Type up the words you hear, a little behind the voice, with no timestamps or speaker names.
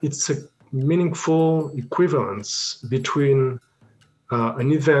it's a meaningful equivalence between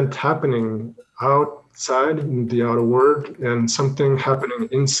an event happening outside in the outer world and something happening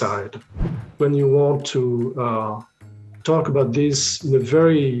inside. When you want to talk about this in a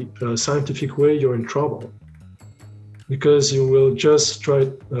very scientific way, you're in trouble, because you will just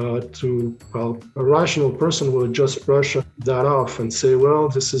try a rational person will just brush that off and say, well,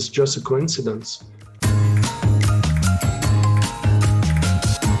 this is just a coincidence.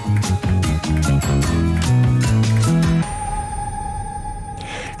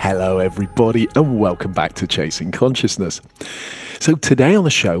 Hello, everybody, and welcome back to Chasing Consciousness. So today on the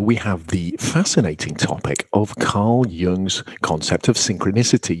show, we have the fascinating topic of Carl Jung's concept of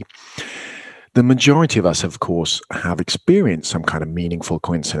synchronicity. The majority of us, of course, have experienced some kind of meaningful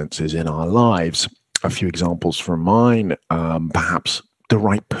coincidences in our lives. A few examples from mine, perhaps the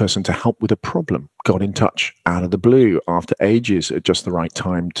right person to help with a problem got in touch out of the blue after ages at just the right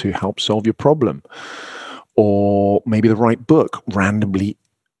time to help solve your problem. Or maybe the right book randomly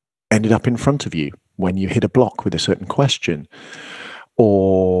ended up in front of you when you hit a block with a certain question.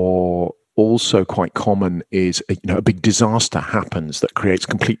 Or also quite common is a big disaster happens that creates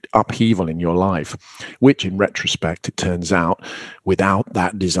complete upheaval in your life, which in retrospect, it turns out, without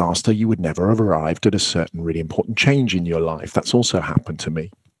that disaster, you would never have arrived at a certain really important change in your life. That's also happened to me.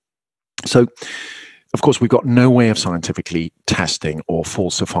 So, of course, we've got no way of scientifically testing or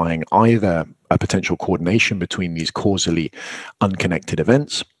falsifying either a potential coordination between these causally unconnected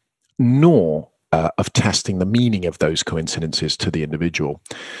events, nor of testing the meaning of those coincidences to the individual.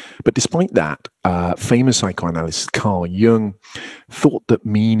 But despite that, famous psychoanalyst Carl Jung thought that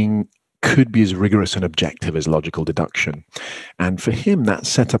meaning could be as rigorous and objective as logical deduction. And for him, that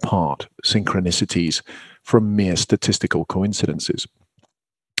set apart synchronicities from mere statistical coincidences.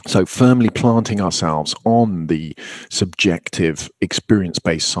 So firmly planting ourselves on the subjective,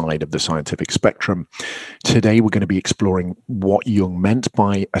 experience-based side of the scientific spectrum, today we're going to be exploring what Jung meant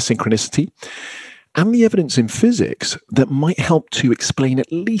by a synchronicity and the evidence in physics that might help to explain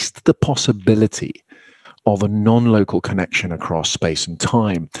at least the possibility of a non-local connection across space and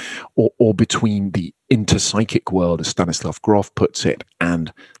time, or between the interpsychic world, as Stanislav Grof puts it,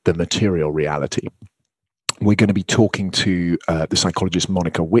 and the material reality. We're going to be talking to the psychologist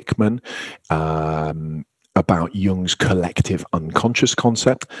Monica Wickman about Jung's collective unconscious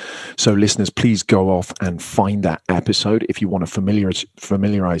concept. So listeners, please go off and find that episode if you want to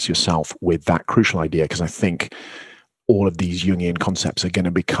familiarize yourself with that crucial idea, because I think all of these Jungian concepts are going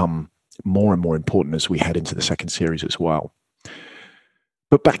to become more and more important as we head into the second series as well.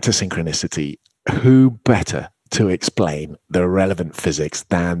 But back to synchronicity. Who better to explain the relevant physics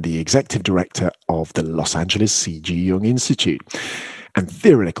than the executive director of the Los Angeles C.G. Jung Institute and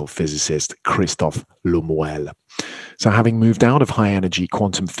theoretical physicist Christophe Lemuel. So having moved out of high-energy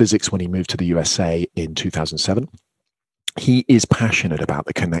quantum physics when he moved to the USA in 2007, he is passionate about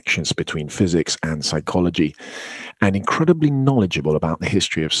the connections between physics and psychology and incredibly knowledgeable about the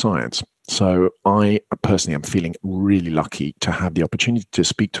history of science. So I personally am feeling really lucky to have the opportunity to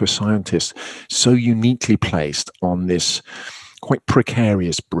speak to a scientist so uniquely placed on this quite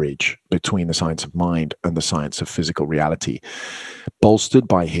precarious bridge between the science of mind and the science of physical reality. Bolstered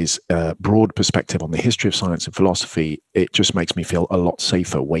by his broad perspective on the history of science and philosophy, it just makes me feel a lot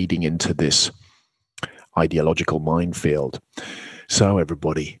safer wading into this ideological minefield. So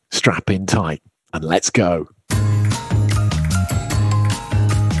everybody, strap in tight and let's go.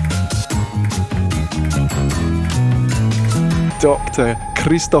 Dr.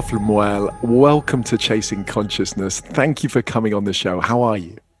 Christophe Lemuel, welcome to Chasing Consciousness. Thank you for coming on the show. How are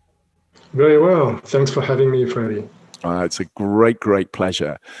you? Very well. Thanks for having me, Freddie. It's a great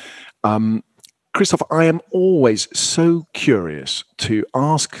pleasure. Christophe, I am always so curious to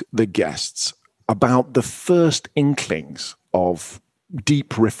ask the guests about the first inklings of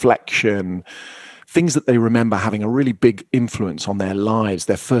deep reflection, things that they remember having a really big influence on their lives,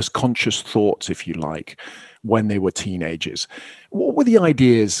 their first conscious thoughts, if you like, when they were teenagers. What were the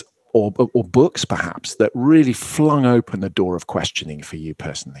ideas or books, perhaps, that really flung open the door of questioning for you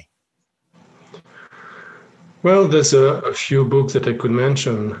personally? Well, there's a few books that I could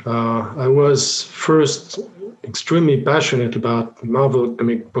mention. I was first extremely passionate about Marvel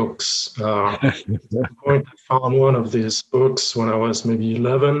comic books. At one point, I found one of these books when I was maybe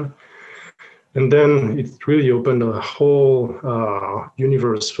 11. And then it really opened a whole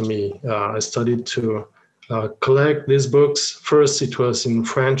universe for me. I started to collect these books. First, it was in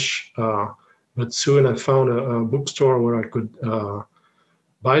French, but soon I found a bookstore where I could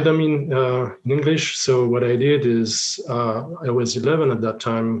buy them in English. So what I did is, I was 11 at that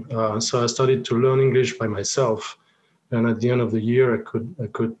time, so I started to learn English by myself. and at the end of the year, I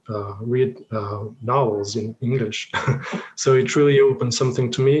could read novels in English. So it really opened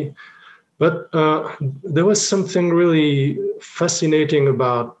something to me. But there was something really fascinating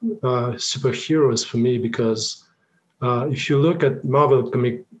about superheroes for me, because if you look at Marvel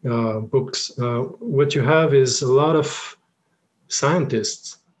comic books, what you have is a lot of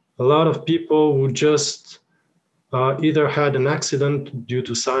scientists, a lot of people who just either had an accident due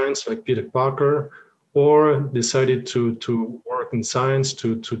to science, like Peter Parker, or decided to work in science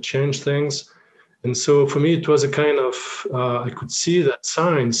to change things. And so for me, it was a kind of, I could see that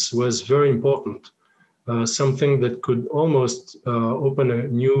science was very important, something that could almost open a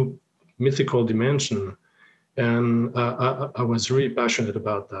new mythical dimension. And I was really passionate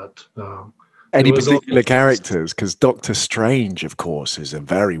about that. Any particular characters? Because Doctor Strange, of course, is a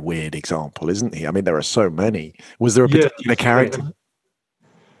very weird example, isn't he? I mean, there are so many. Was there a particular character?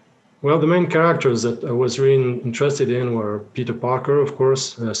 Well, the main characters that I was really interested in were Peter Parker, of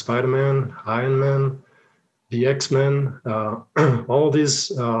course, Spider-Man, Iron Man, the X-Men, all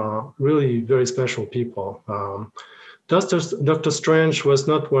these really very special people. Doctor Strange was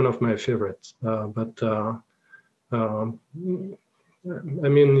not one of my favorites, but I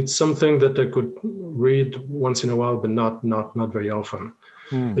mean, it's something that I could read once in a while, but not very often.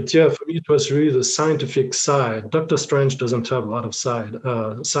 But yeah, for me, it was really the scientific side. Doctor Strange doesn't have a lot of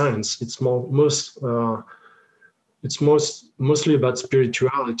science. It's mostly about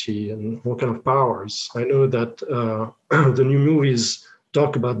spirituality and what kind of powers. I know that the new movies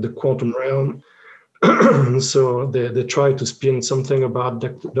talk about the quantum realm, so they try to spin something about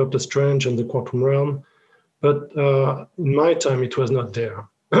Doctor Strange and the quantum realm. But in my time, it was not there.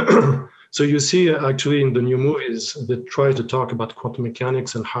 So you see, actually, in the new movies, they try to talk about quantum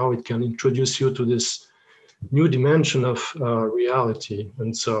mechanics and how it can introduce you to this new dimension of reality.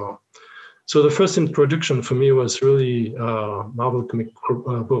 And so the first introduction for me was really Marvel comic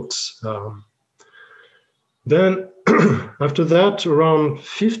books. Then after that, around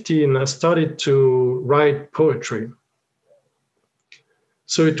 15, I started to write poetry.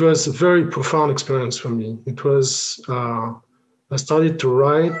 So it was a very profound experience for me. It was, I started to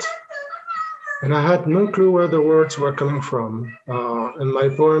write, and I had no clue where the words were coming from. And my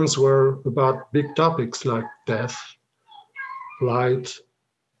poems were about big topics like death, light,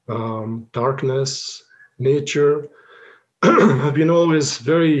 darkness, nature. I've been always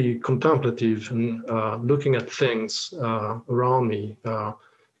very contemplative and looking at things around me.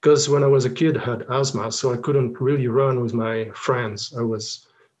 Because when I was a kid, I had asthma, so I couldn't really run with my friends. I was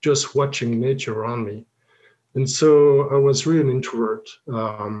just watching nature around me. And so I was really an introvert.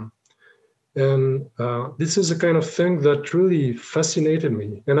 And this is a kind of thing that really fascinated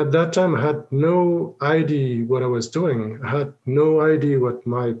me. And at that time, I had no idea what I was doing. I had no idea what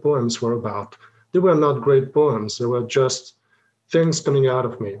my poems were about. They were not great poems. They were just things coming out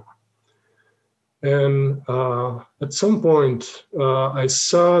of me. And at some point, I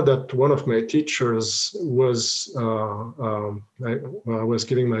saw that one of my teachers was, I was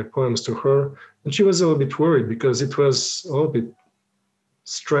giving my poems to her, and she was a little bit worried because it was a little bit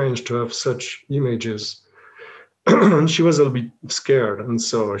strange to have such images. And she was a little bit scared. And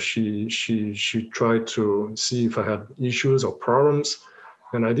so she tried to see if I had issues or problems.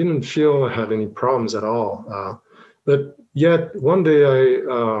 And I didn't feel I had any problems at all. But yet one day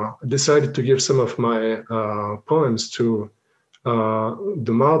I decided to give some of my poems to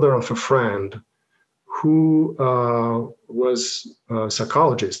the mother of a friend who was a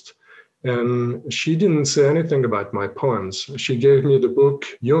psychologist. And she didn't say anything about my poems. She gave me the book,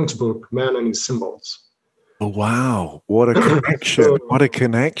 Jung's book, Man and His Symbols. Oh, wow. What a connection. So, what a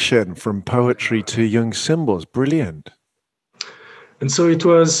connection from poetry to Jung's symbols. Brilliant. And so it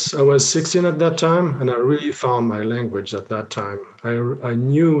was, I was 16 at that time, and I really found my language at that time. I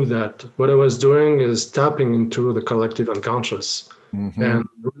knew that what I was doing is tapping into the collective unconscious and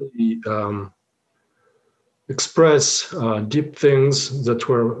really express deep things that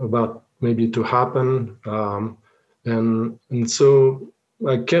were about maybe to happen. And so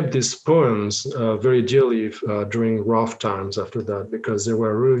I kept these poems very dearly during rough times after that, because they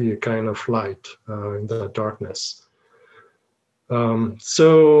were really a kind of light in the darkness. And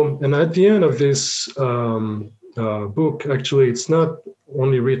at the end of this book, actually, it's not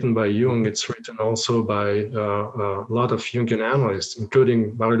only written by Jung, it's written also by a lot of Jungian analysts,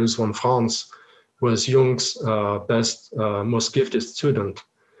 including Marie-Louise von Franz, who was Jung's most gifted student.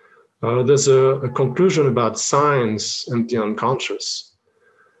 There's a conclusion about science and the unconscious.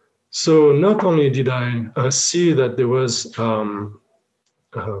 So not only did I see that there was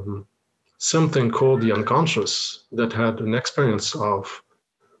something called the unconscious that had an experience of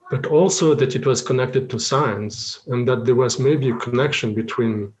but also that it was connected to science, and that there was maybe a connection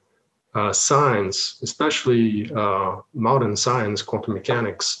between science, especially modern science, quantum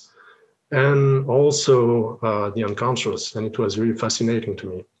mechanics, and also the unconscious. And it was really fascinating to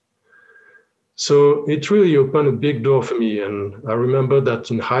me. So it really opened a big door for me. And I remember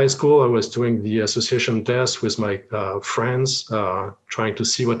that in high school, I was doing the association test with my friends, trying to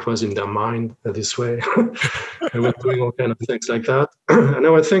see what was in their mind this way. I was doing all kinds of things like that. And I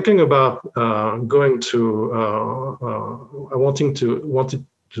was thinking about going to, I wanted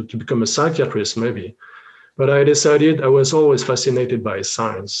to become a psychiatrist maybe. But I decided I was always fascinated by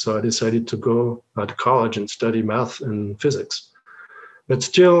science. So I decided to go to college and study math and physics. But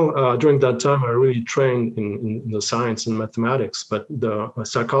still, during that time, I really trained in the science and mathematics, but the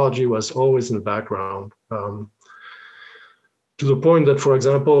psychology was always in the background. To the point that, for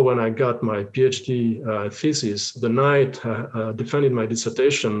example, when I got my PhD thesis, the night I defended my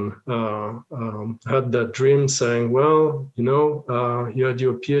dissertation, had that dream saying, well, you had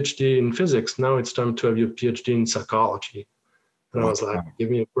your PhD in physics, now it's time to have your PhD in psychology. And I was like, give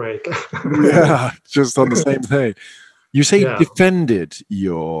me a break. Yeah, just on the same thing. You say Yeah. defended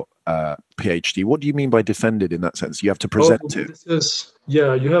your PhD. What do you mean by defended in that sense? You have to present it.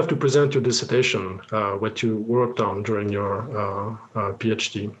 You have to present your dissertation, what you worked on during your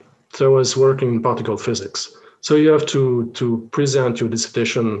PhD. So I was working in particle physics. So you have to present your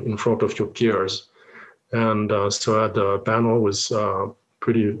dissertation in front of your peers. And so I had a panel with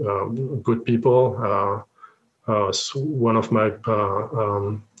pretty good people. So one of my,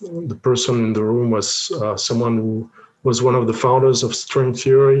 the person in the room was someone who was one of the founders of string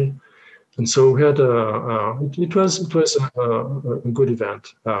theory. And so we had it was a good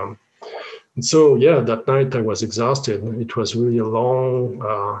event. And so, that night I was exhausted. It was really a long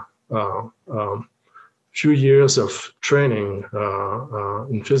few years of training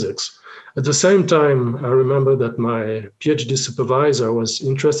in physics. At the same time, I remember that my PhD supervisor was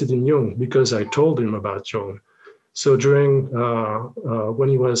interested in Jung because I told him about Jung. So during when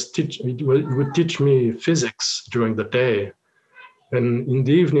he would teach me physics during the day, and in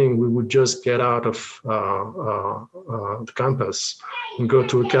the evening we would just get out of the campus and go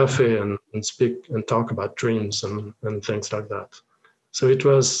to a cafe and speak and talk about dreams and things like that. So it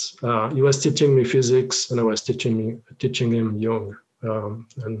was he was teaching me physics, and I was teaching him Jung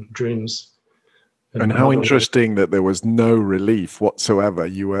and dreams. And how interesting that there was no relief whatsoever.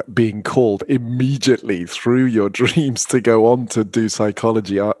 You were being called immediately through your dreams to go on to do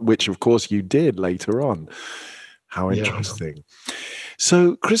psychology, which of course you did later on. How interesting. Yeah.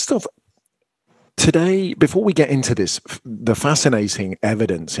 So, Christoph, today, before we get into this, the fascinating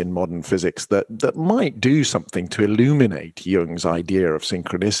evidence in modern physics that might do something to illuminate Jung's idea of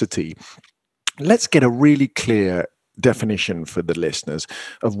synchronicity, let's get a really clear definition for the listeners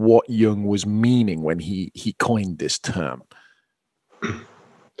of what Jung was meaning when he coined this term.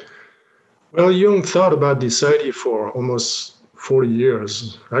 Well, Jung thought about this idea for almost 40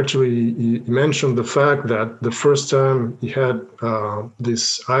 years. Actually, he mentioned the fact that the first time he had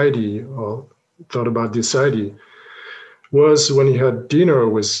this idea, or thought about this idea, was when he had dinner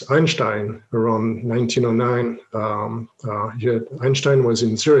with Einstein around 1909. Einstein was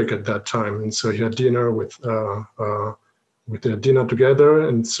in Zurich at that time, and so he had dinner with dinner together.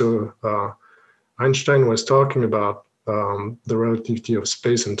 And so Einstein was talking about the relativity of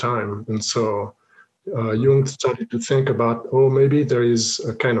space and time, and so Jung started to think about, maybe there is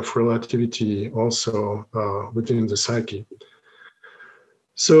a kind of relativity also within the psyche.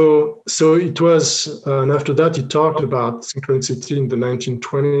 So it was, and after that, he talked about synchronicity in the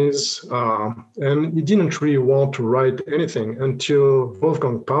 1920s, and he didn't really want to write anything until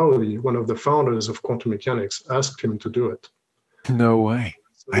Wolfgang Pauli, one of the founders of quantum mechanics, asked him to do it. No way.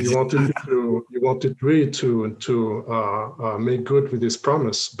 So he wanted really to make good with his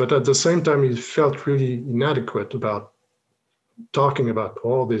promise, but at the same time, he felt really inadequate about talking about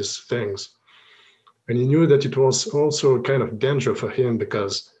all these things. And he knew that it was also a kind of danger for him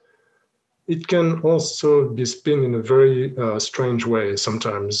because it can also be spun in a very strange way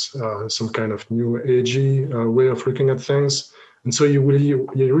sometimes, some kind of new agey way of looking at things. And so he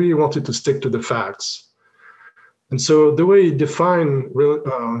really wanted to stick to the facts. And so the way he defined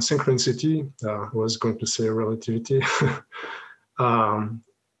synchronicity, I was going to say relativity,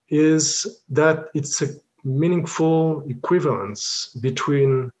 is that it's a meaningful equivalence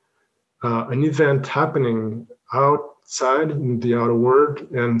between an event happening outside in the outer world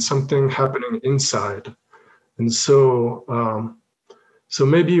and something happening inside. And so so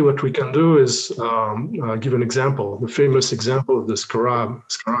maybe what we can do is give an example, the famous example of the scarab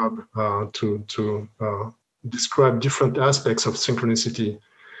to describe different aspects of synchronicity.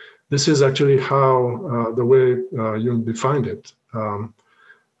 this is actually how the way Jung defined it.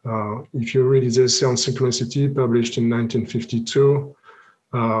 If you read his essay on synchronicity, published in 1952,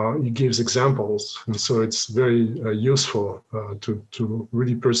 he gives examples, and so it's very useful to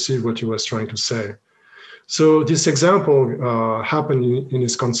really perceive what he was trying to say. So this example happened in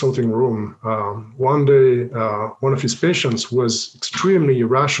his consulting room. One day, one of his patients was extremely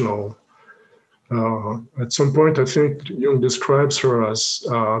irrational. At some point, I think Jung describes her as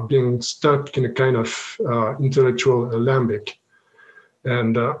being stuck in a kind of intellectual alembic.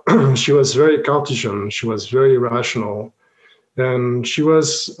 And she was very Cartesian, she was very rational, and she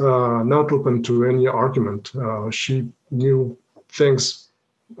was not open to any argument. She knew things,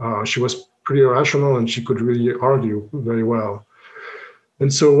 she was pretty rational, and she could really argue very well.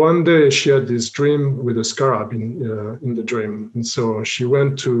 And so one day she had this dream with a scarab in the dream. And so she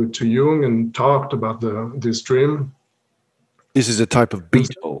went to Jung and talked about this dream. This is a type of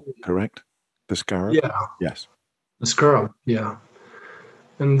beetle, correct? The scarab? Yeah. Yes. The scarab, yeah.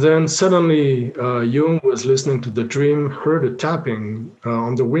 And then suddenly Jung was listening to the dream, heard a tapping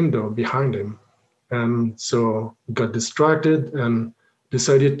on the window behind him. And so he got distracted and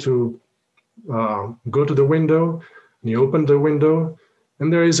decided to go to the window. And he opened the window,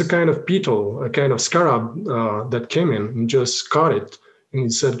 and there is a kind of beetle, a kind of scarab that came in and just caught it. And he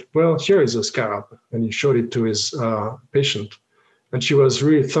said, well, here is a scarab. And he showed it to his patient. And she was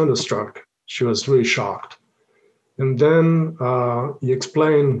really thunderstruck. She was really shocked. And then he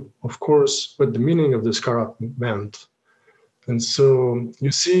explained, of course, what the meaning of the scarab meant. And so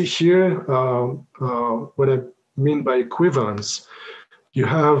you see here what I mean by equivalence. You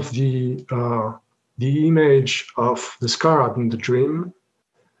have the image of the scarab in the dream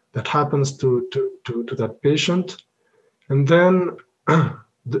that happens to that patient. And then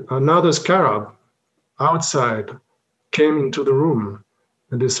another scarab outside came into the room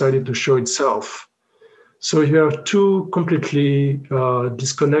and decided to show itself. So you have two completely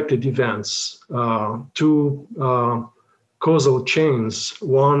disconnected events, two causal chains.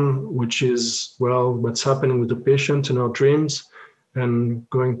 One, which is, well, what's happening with the patient in our dreams, and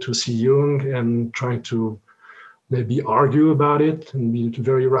going to see Jung and trying to maybe argue about it and be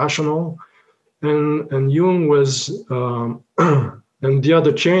very rational. And Jung was, and the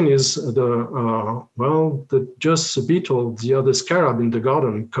other chain is just a beetle, the other scarab in the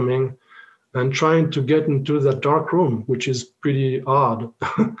garden coming and trying to get into that dark room, which is pretty odd.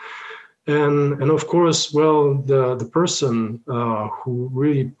 and of course, well, the person who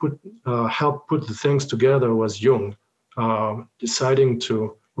really helped put the things together was Jung, deciding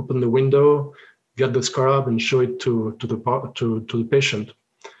to open the window, get the scarab, and show it to the patient.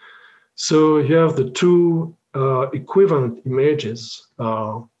 So you have the two equivalent images,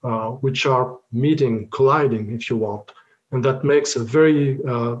 which are meeting, colliding, if you want, and that makes a very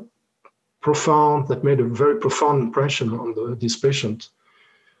made a very profound impression on this patient.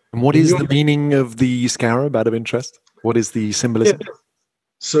 And what is the meaning of the scarab, out of interest? What is the symbolism? Yeah.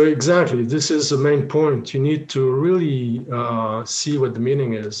 So exactly, this is the main point. You need to really see what the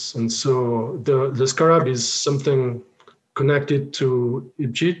meaning is. And so the scarab is something connected to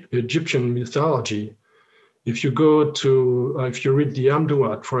Egyptian mythology. If you if you read the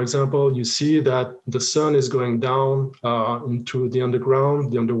Amduat, for example, you see that the sun is going down into the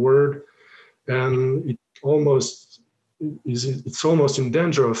underground, the underworld, and it's almost in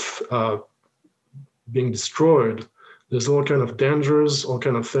danger of being destroyed. There's all kind of dangers, all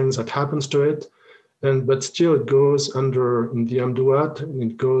kind of things that happens to it, but still it goes under in the Amduat, and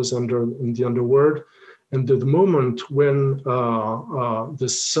it goes under in the underworld. And the moment when the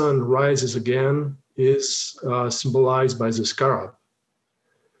sun rises again is symbolized by the scarab.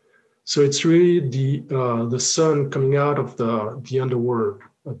 So it's really the sun coming out of the underworld,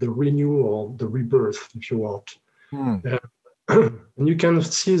 the renewal, the rebirth, if you want. And you can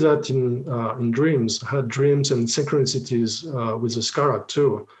see that in dreams. I had dreams and synchronicities with the scarab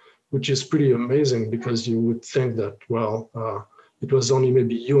too, which is pretty amazing, because you would think that, well, it was only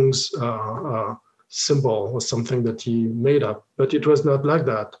maybe Jung's symbol or something that he made up, but it was not like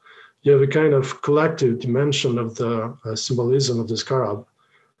that. You have a kind of collective dimension of the symbolism of the scarab,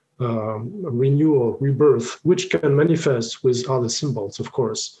 renewal, rebirth, which can manifest with other symbols, of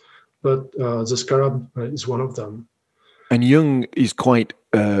course, but the scarab is one of them. And Jung is quite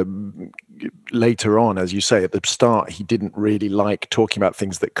later on, as you say, at the start, he didn't really like talking about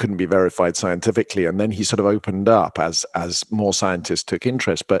things that couldn't be verified scientifically. And then he sort of opened up as more scientists took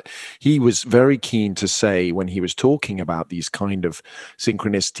interest. But he was very keen to say, when he was talking about these kind of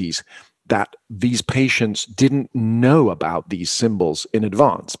synchronicities, that these patients didn't know about these symbols in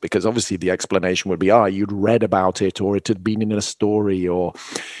advance, because obviously the explanation would be, you'd read about it, or it had been in a story, or,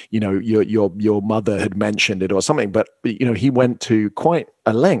 your mother had mentioned it or something. But, he went to quite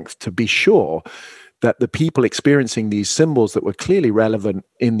a length to be sure that the people experiencing these symbols that were clearly relevant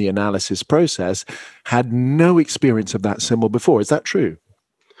in the analysis process had no experience of that symbol before. Is that true?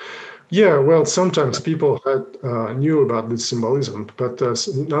 Yeah, well, sometimes people knew about this symbolism, but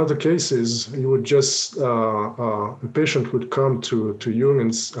in other cases, you would just a patient would come to Jung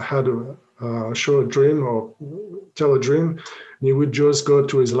and had show a dream or tell a dream, and he would just go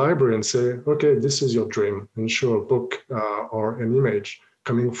to his library and say, "Okay, this is your dream," and show a book or an image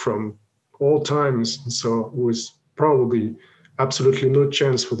coming from all times. So it was probably absolutely no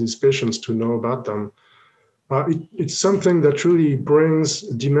chance for these patients to know about them. It's something that really brings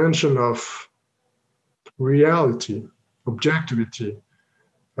a dimension of reality, objectivity,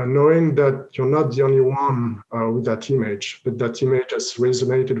 and knowing that you're not the only one with that image, but that image has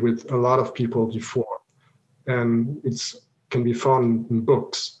resonated with a lot of people before, and it can be found in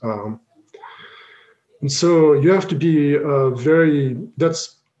books. And so you have to be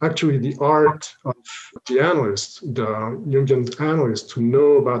that's actually the art of the analyst, the Jungian analyst, to know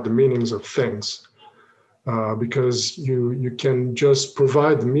about the meanings of things. Because you can just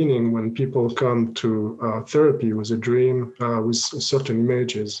provide the meaning when people come to therapy with a dream, with certain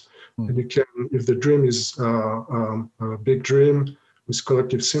images. And you can, if the dream is a big dream with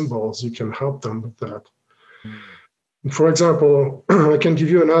collective symbols, you can help them with that. For example, I can give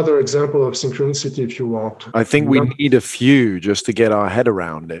you another example of synchronicity if you want. I think we need a few just to get our head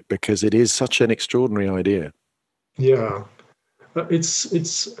around it, because it is such an extraordinary idea. Yeah, it's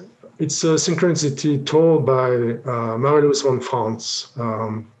a synchronicity told by Marie-Louise von Franz,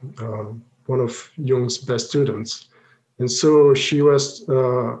 one of Jung's best students. And so she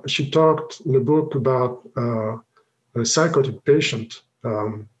talked in a book about a psychotic patient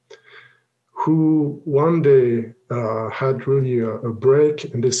who one day had really a break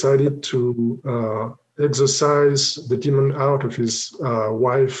and decided to exorcise the demon out of his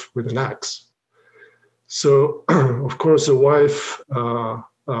wife with an axe. So, of course, the wife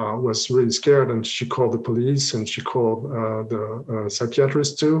was really scared, and she called the police, and she called the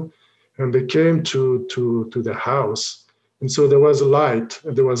psychiatrist too, and they came to the house. And so there was a light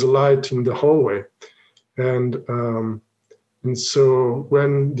in the hallway, and so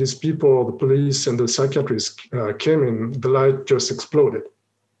when these people, the police and the psychiatrist came in, the light just exploded.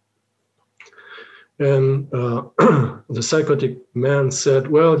 And the psychotic man said,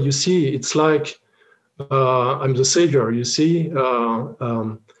 "Well, you see, it's like I'm the savior, you see.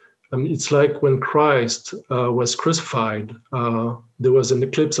 It's like when Christ was crucified, there was an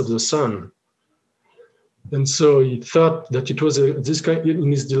eclipse of the sun." And so he thought that it was this kind,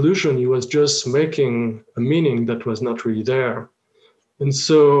 in his delusion, he was just making a meaning that was not really there. And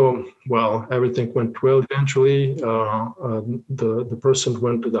so, well, everything went well eventually. The person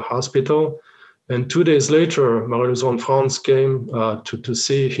went to the hospital. And 2 days later, Marie-Louise von Franz came to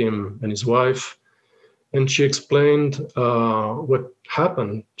see him and his wife. And she explained what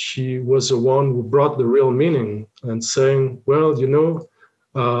happened. She was the one who brought the real meaning and saying, well,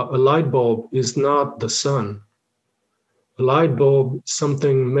 a light bulb is not the sun. A light bulb is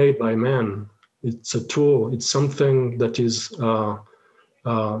something made by man. It's a tool. It's something that is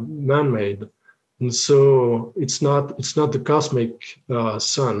man-made. And so it's not the cosmic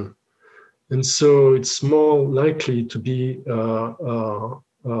sun. And so it's more likely to be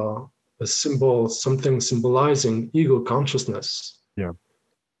a symbol, something symbolizing ego consciousness. Yeah.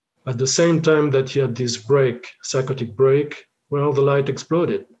 At the same time that he had this psychotic break, well, the light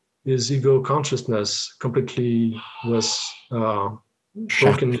exploded. His ego consciousness completely was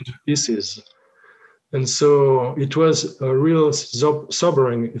broken into pieces. And so it was a real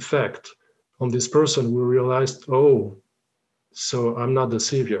sobering effect on this person who realized, oh, so I'm not the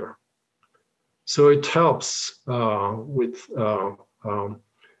savior. So it helps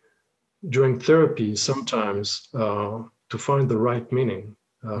during therapy sometimes to find the right meaning.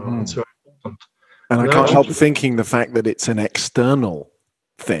 It's very important. And I can't help thinking the fact that it's an external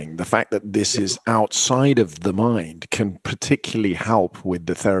thing, the fact that this is outside of the mind, can particularly help with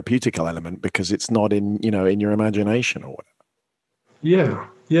the therapeutical element, because it's not in your imagination or whatever.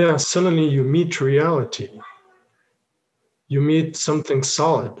 Yeah. Suddenly you meet reality. You meet something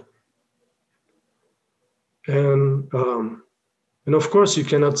solid. And of course, you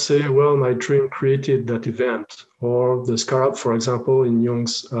cannot say, well, my dream created that event, or the scarab, for example, in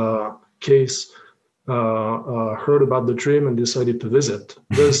Jung's case, heard about the dream and decided to visit.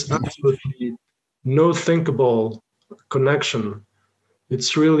 There's absolutely no thinkable connection.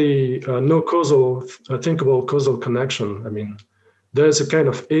 It's really no causal, thinkable causal connection. I mean, there's a kind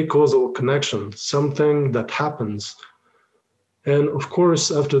of acausal connection, something that happens. And of course,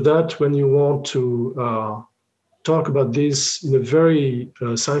 after that, when you want to talk about this in a very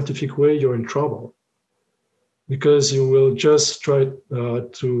scientific way, you're in trouble, because you will just try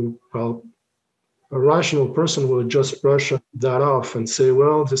well, a rational person will just brush that off and say,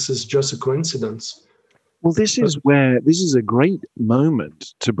 well, this is just a coincidence. Well, this is a great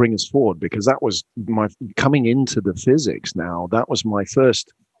moment to bring us forward, because that was my coming into the physics now. That was my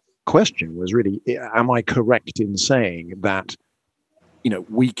first question, was really, am I correct in saying that,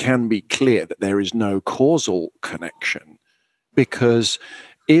 we can be clear that there is no causal connection? Because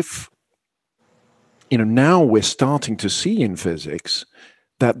if, now we're starting to see in physics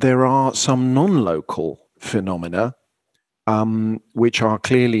that there are some non-local phenomena which are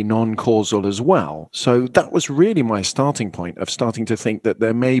clearly non-causal as well. So that was really my starting point of starting to think that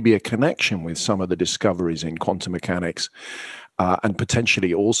there may be a connection with some of the discoveries in quantum mechanics and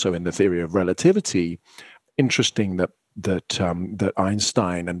potentially also in the theory of relativity. Interesting that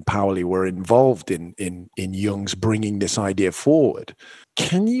Einstein and Pauli were involved in Jung's bringing this idea forward.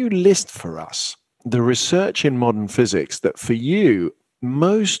 Can you list for us the research in modern physics that for you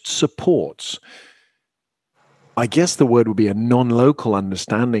most supports, I guess the word would be, a non-local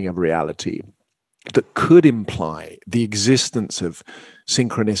understanding of reality that could imply the existence of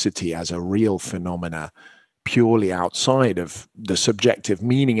synchronicity as a real phenomena purely outside of the subjective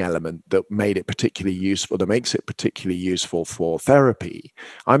meaning element that made it particularly useful, that makes it particularly useful for therapy?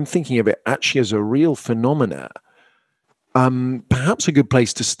 I'm thinking of it actually as a real phenomena. Perhaps a good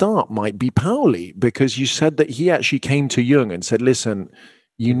place to start might be Pauli, because you said that he actually came to Jung and said, listen,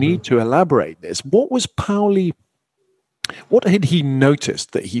 you need to elaborate this. What had he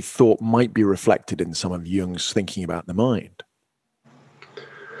noticed that he thought might be reflected in some of Jung's thinking about the mind?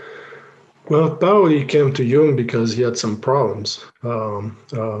 Well, Pauli came to Jung because he had some problems,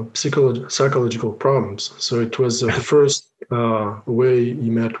 psychological problems. So it was the first way he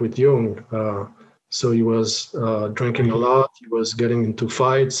met with Jung. So he was drinking a lot, he was getting into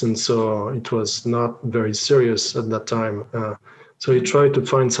fights, and so it was not very serious at that time. So he tried to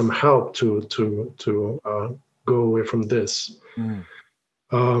find some help to go away from this.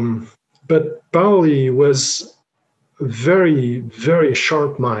 But Pauli was a very, very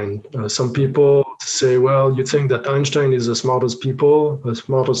sharp mind. Some people say, well, you think that Einstein is the smartest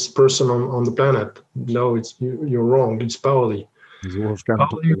person on the planet. No, you're wrong. It's Pauli.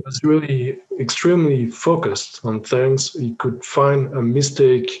 Pauli was really extremely focused on things. He could find a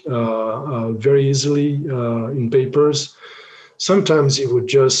mistake very easily in papers. Sometimes he would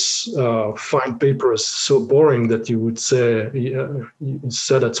just find papers so boring that you would say, he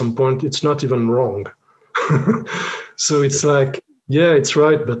said at some point, it's not even wrong. So it's like, yeah, it's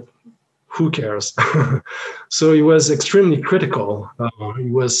right, but who cares? So he was extremely critical.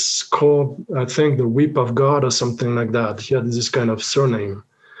 He was called, I think, the Whip of God or something like that. He had this kind of surname.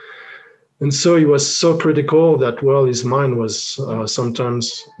 And so he was so critical that, well, his mind was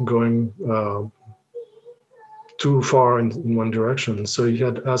sometimes going too far in one direction. So he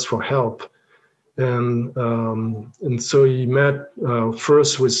had asked for help. And so he met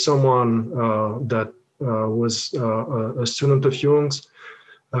first with someone that was a student of Jung's,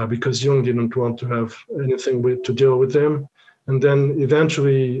 because Jung didn't want to have anything to deal with him. And then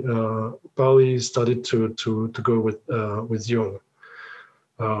eventually Pauli started to go with Jung.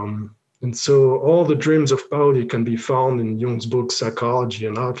 And so all the dreams of Pauli can be found in Jung's book, Psychology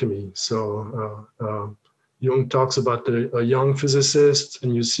and Alchemy. So Jung talks about a young physicist,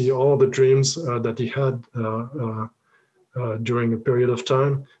 and you see all the dreams that he had during a period of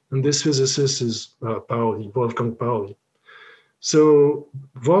time. And this physicist is Pauli, Wolfgang Pauli. So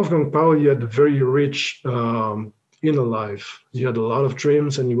Wolfgang Pauli had a very rich inner life. He had a lot of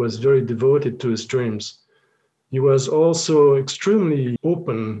dreams, and he was very devoted to his dreams. He was also extremely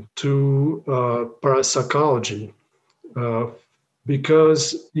open to parapsychology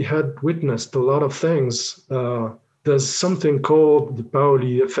because he had witnessed a lot of things. There's something called the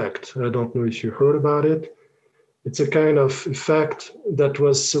Pauli effect. I don't know if you heard about it. It's a kind of effect that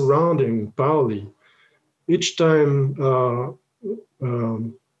was surrounding Pauli. Each time, all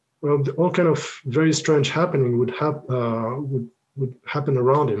kind of very strange happening would happen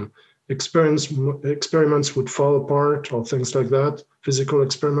around him. Experiments would fall apart, or things like that. Physical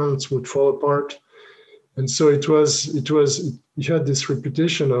experiments would fall apart, and so it had this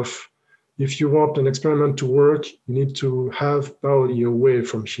reputation of, if you want an experiment to work, you need to have Pauli away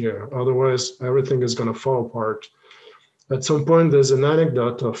from here. Otherwise, everything is going to fall apart. At some point, there's an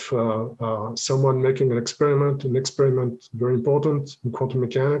anecdote of someone making an experiment very important in quantum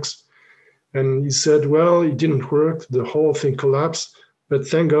mechanics. And he said, well, it didn't work. The whole thing collapsed. But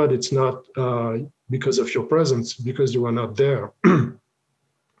thank God it's not because of your presence, because you were not there.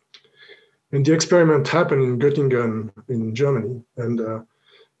 And the experiment happened in Göttingen in Germany.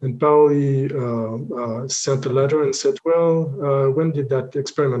 And Pauli sent a letter and said, well, when did that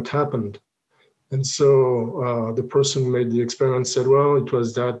experiment happen? And so the person who made the experiment said, well, it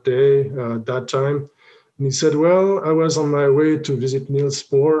was that day, that time. And he said, well, I was on my way to visit Niels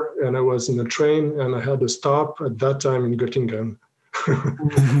Bohr, and I was in a train, and I had to stop at that time in Göttingen.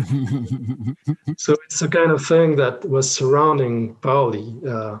 So it's the kind of thing that was surrounding Pauli.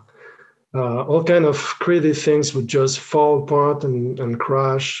 All kind of crazy things would just fall apart and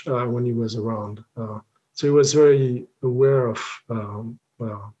crash when he was around. So he was very aware of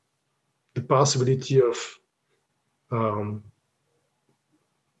the possibility of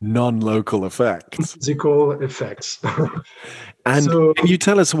non-local effects. Physical effects. And so, can you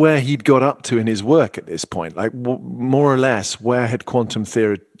tell us where he'd got up to in his work at this point? Like, more or less, where had quantum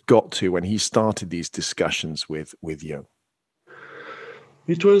theory got to when he started these discussions with Jung?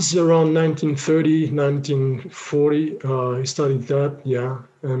 It was around 1930, 1940. He studied that, yeah.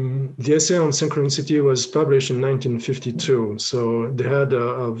 The essay on synchronicity was published in 1952. So they had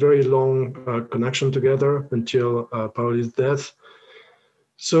a very long connection together until Pauli's death.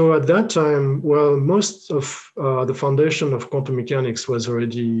 So at that time, well, most of the foundation of quantum mechanics was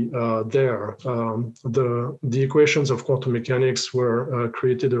already there. The equations of quantum mechanics were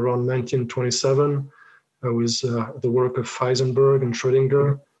created around 1927 with the work of Heisenberg and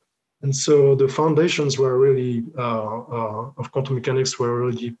Schrödinger. And so the foundations were really, of quantum mechanics were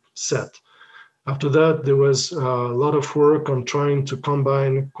already set. After that, there was a lot of work on trying to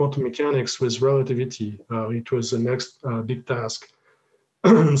combine quantum mechanics with relativity. It was the next big task.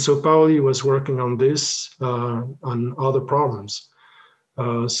 So Pauli was working on this, on other problems.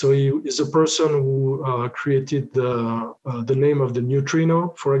 So he is a person who created the name of the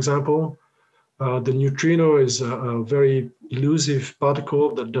neutrino, for example. The neutrino is a very elusive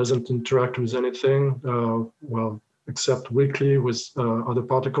particle that doesn't interact with anything, well, except weakly with other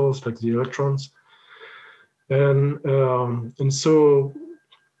particles like the electrons. And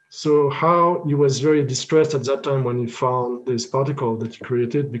so how he was very distressed at that time when he found this particle that he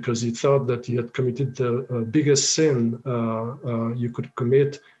created, because he thought that he had committed the biggest sin you could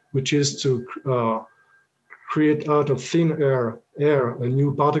commit, which is to create out of thin air a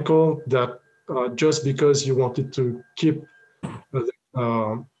new particle that just because you wanted to keep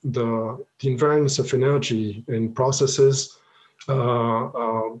the invariance of energy in processes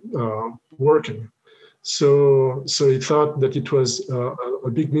working. So he thought that it was a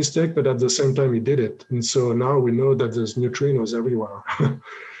big mistake, but at the same time he did it. And so now we know that there's neutrinos everywhere.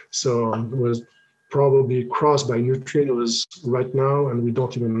 So it was probably crossed by neutrinos right now, and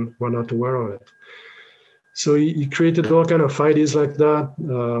we're not aware of it. So he created all kind of ideas like that.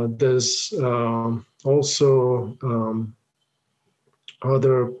 There's also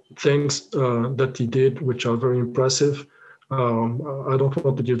other things that he did, which are very impressive. I don't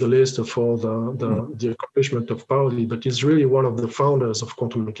want to give the list of all the accomplishment of Pauli, but he's really one of the founders of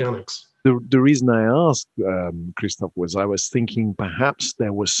quantum mechanics. The reason I asked, Christophe, was I was thinking perhaps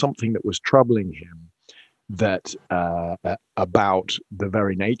there was something that was troubling him that about the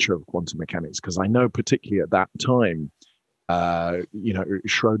very nature of quantum mechanics, because I know particularly at that time,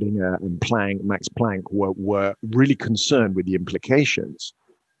 Schrödinger and Max Planck were really concerned with the implications.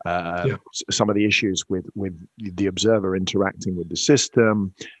 Some of the issues with the observer interacting with the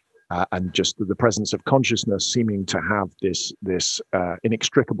system, and just the presence of consciousness seeming to have this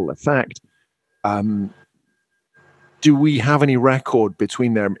inextricable effect. Do we have any record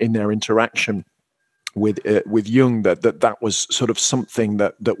between them in their interaction with Jung that was sort of something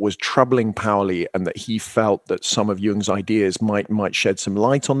that was troubling Pauli, and that he felt that some of Jung's ideas might shed some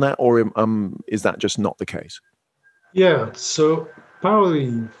light on that, or is that just not the case? Yeah, so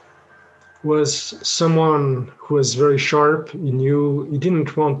Pauli was someone who was very sharp. He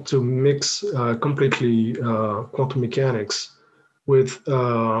didn't want to mix completely quantum mechanics with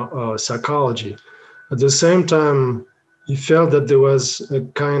psychology. At the same time, he felt that there was a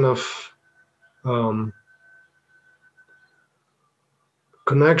kind of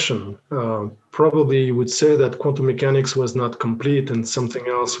connection. Probably you would say that quantum mechanics was not complete and something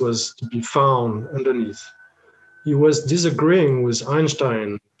else was to be found underneath. He was disagreeing with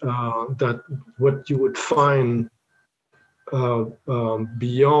Einstein that what you would find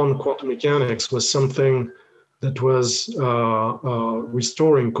beyond quantum mechanics was something that was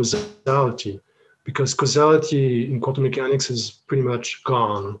restoring causality. because causality in quantum mechanics is pretty much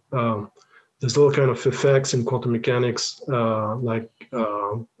gone. There's all kind of effects in quantum mechanics, like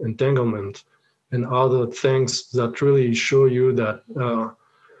entanglement and other things that really show you that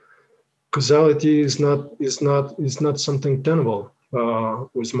causality is not something tenable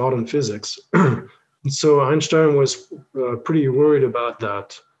with modern physics. And so Einstein was pretty worried about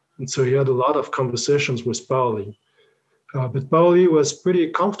that, and so he had a lot of conversations with Pauli. But Pauli was pretty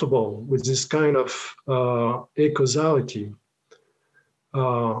comfortable with this kind of acausality.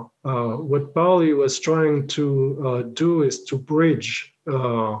 What Pauli was trying to do is to bridge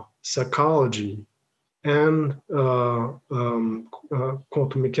psychology and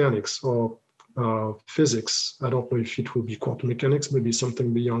quantum mechanics or physics. I don't know if it will be quantum mechanics, maybe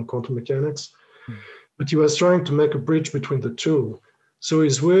something beyond quantum mechanics. But he was trying to make a bridge between the two. So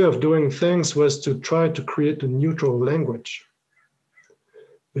his way of doing things was to try to create a neutral language.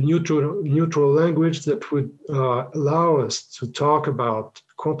 A neutral language that would allow us to talk about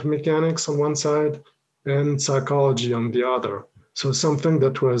quantum mechanics on one side and psychology on the other. So something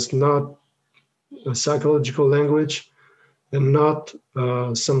that was not a psychological language and not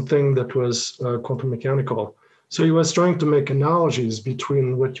something that was quantum mechanical. So he was trying to make analogies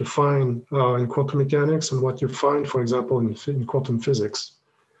between what you find in quantum mechanics and what you find, for example, in quantum physics.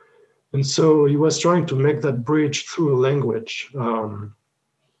 And so he was trying to make that bridge through a language.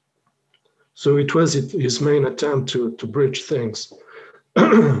 So it was his main attempt to bridge things.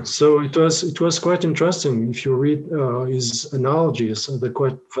 So it was quite interesting. If you read his analogies, they're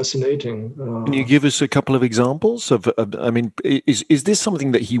quite fascinating. Can you give us a couple of examples of I mean, is this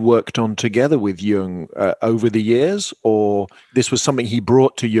something that he worked on together with Jung over the years, or this was something he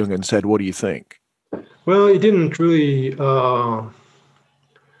brought to Jung and said, "What do you think?" Well, he didn't really.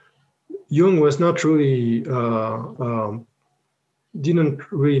 Jung was not really didn't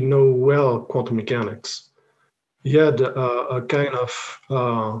really know well quantum mechanics. He had a kind of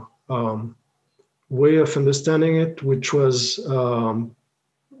way of understanding it, which was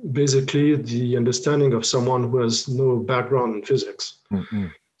basically the understanding of someone who has no background in physics. Mm-hmm.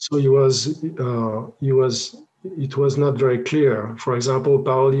 So it was not very clear. For example,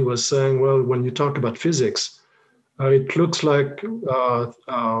 Pauli was saying, well, when you talk about physics, it looks like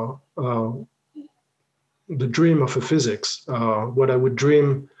the dream of a physics, what I would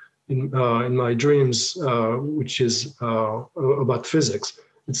dream in my dreams, which is about physics.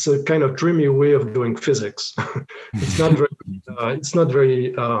 It's a kind of dreamy way of doing physics. It's not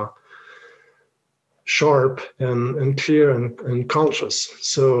very sharp and clear and conscious.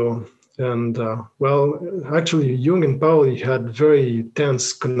 So, well, actually, Jung and Pauli had very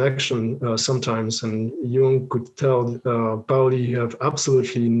tense connection sometimes, and Jung could tell Pauli have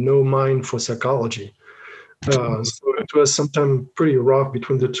absolutely no mind for psychology. So it was sometimes pretty rough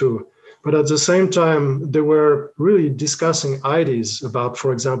between the two. But at the same time, they were really discussing ideas about,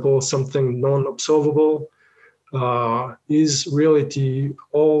 for example, something non-observable. Is reality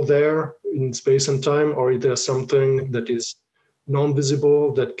all there in space and time, or is there something that is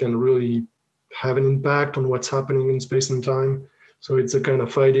non-visible that can really have an impact on what's happening in space and time? So it's the kind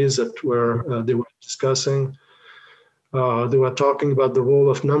of ideas that they were discussing. They were talking about the role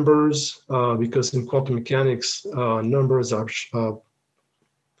of numbers, because in quantum mechanics, numbers are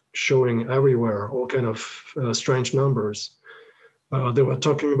showing everywhere, all kind of strange numbers. They were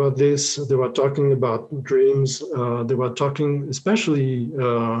talking about this. They were talking about dreams. They were talking especially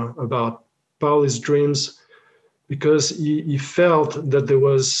about Pauli's dreams, because he felt that there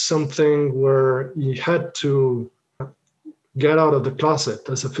was something where he had to get out of the closet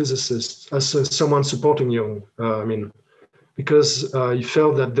as a physicist, as someone supporting Jung. Because he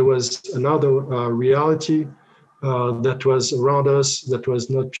felt that there was another reality that was around us that was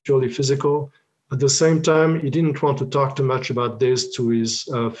not purely physical. At the same time, he didn't want to talk too much about this to his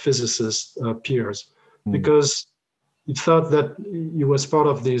physicist peers, because he thought that he was part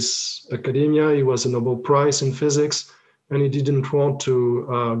of this academia. He was a Nobel Prize in physics, and he didn't want to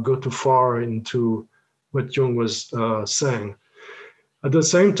go too far into what Jung was saying. At the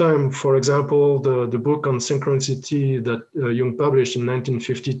same time, for example, the book on synchronicity that Jung published in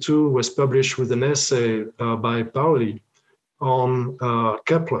 1952 was published with an essay by Pauli on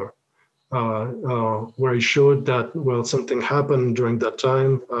Kepler, where he showed that, well, something happened during that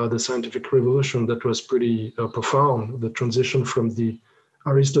time, the scientific revolution, that was pretty profound, the transition from the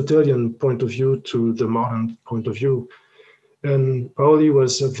Aristotelian point of view to the modern point of view. And Pauli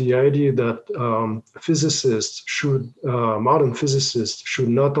was of the idea that modern physicists should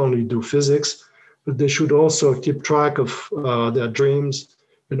not only do physics, but they should also keep track of their dreams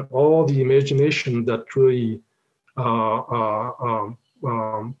and all the imagination that really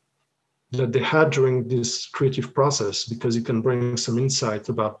that they had during this creative process, because it can bring some insight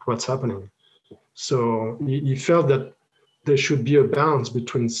about what's happening. So he felt that there should be a balance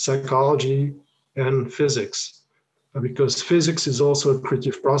between psychology and physics, because physics is also a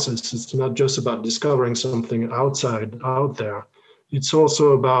creative process. It's not just about discovering something out there. It's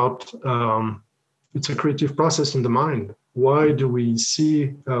also about, it's a creative process in the mind. Why do we see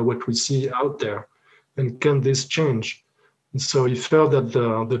what we see out there? And can this change? And so he felt that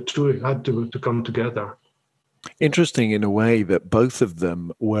the two had to come together. Interesting in a way that both of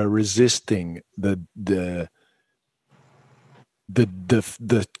them were resisting the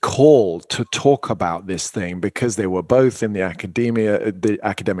call to talk about this thing, because they were both in the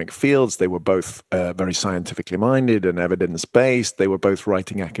academic fields. They were both very scientifically minded and evidence-based. They were both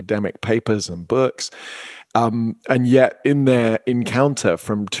writing academic papers and books. And yet in their encounter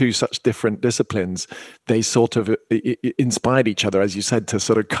from two such different disciplines, they sort of inspired each other, as you said, to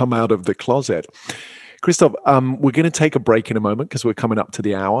sort of come out of the closet. Christophe, we're going to take a break in a moment because we're coming up to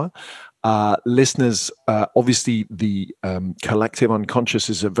the hour. Listeners, obviously the collective unconscious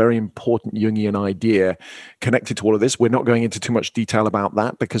is a very important Jungian idea connected to all of this. We're not going into too much detail about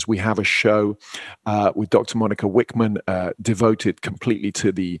that because we have a show with Dr. Monica Wickman devoted completely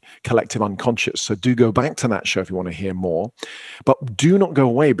to the collective unconscious. So do go back to that show if you want to hear more. But do not go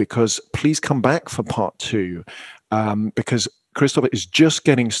away, because please come back for part 2, because Christophe is just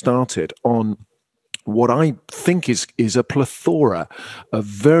getting started on what I think is a plethora of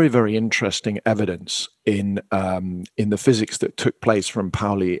very, very interesting evidence in the physics that took place from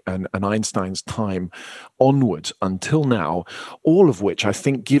Pauli and Einstein's time onwards until now, all of which I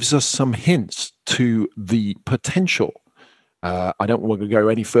think gives us some hints to the potential. I don't want to go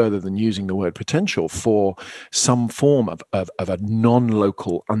any further than using the word potential for some form of a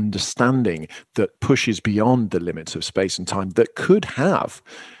non-local understanding that pushes beyond the limits of space and time, that could have,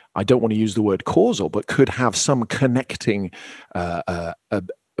 I don't want to use the word causal, but could have some connecting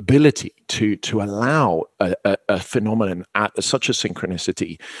ability to allow a phenomenon at such a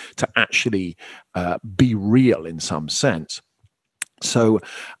synchronicity to actually be real in some sense. So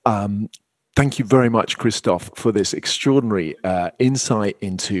thank you very much, Christophe, for this extraordinary insight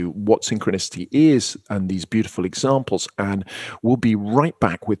into what synchronicity is and these beautiful examples. And we'll be right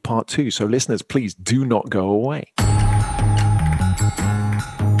back with part 2. So listeners, please do not go away.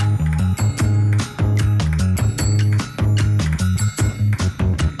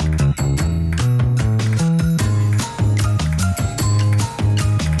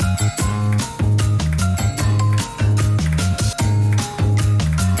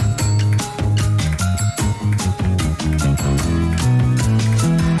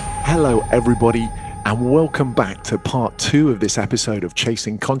 Hello, everybody, and welcome back to part 2 of this episode of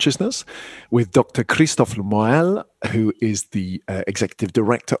Chasing Consciousness with Dr. Christophe Lemoelle, who is the executive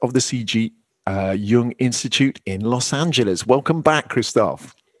director of the C.G. Jung Institute in Los Angeles. Welcome back,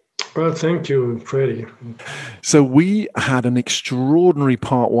 Christophe. Well, thank you, Freddie. So we had an extraordinary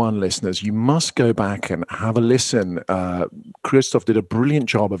part 1, listeners. You must go back and have a listen. Christophe did a brilliant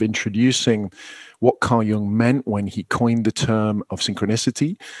job of introducing what Carl Jung meant when he coined the term of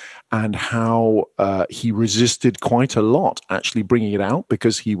synchronicity, and how he resisted quite a lot actually bringing it out,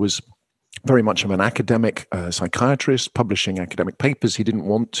 because he was very much of an academic psychiatrist publishing academic papers. He didn't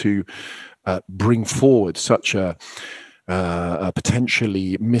want to bring forward such a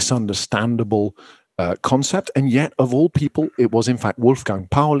potentially misunderstandable concept. And yet, of all people, it was in fact Wolfgang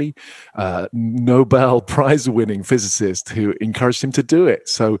Pauli, Nobel Prize winning physicist, who encouraged him to do it.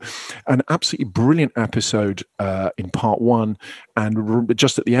 So an absolutely brilliant episode in part 1. And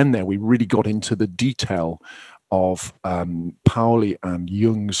just at the end there, we really got into the detail of Pauli and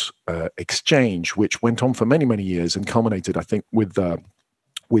Jung's exchange, which went on for many, many years and culminated, I think,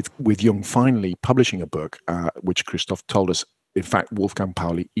 with Jung finally publishing a book, which Christophe told us, in fact, Wolfgang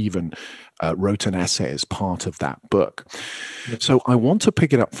Pauli even wrote an essay as part of that book. So I want to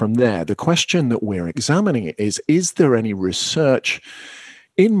pick it up from there. The question that we're examining is there any research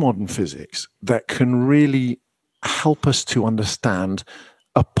in modern physics that can really help us to understand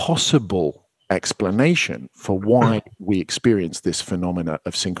a possible explanation for why we experience this phenomena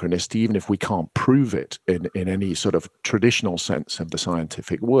of synchronicity, even if we can't prove it in any sort of traditional sense of the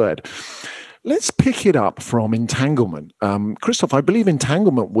scientific word? Let's pick it up from entanglement. Christophe, I believe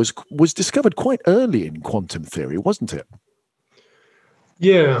entanglement was discovered quite early in quantum theory, wasn't it?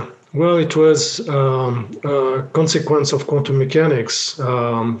 Yeah, well, it was a consequence of quantum mechanics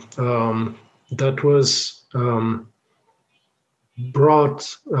that was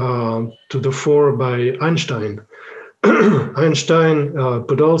brought to the fore by Einstein.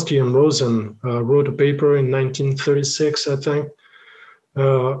 Podolsky and Rosen wrote a paper in 1936, I think,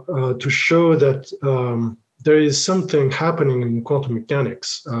 to show that there is something happening in quantum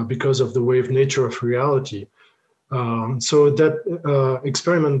mechanics because of the wave nature of reality. So that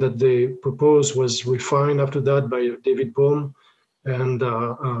experiment that they proposed was refined after that by David Bohm, and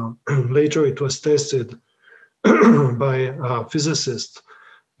later it was tested by physicists.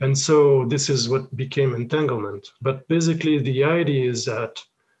 And so this is what became entanglement. But basically, the idea is that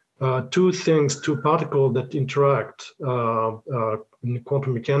two particles that interact in a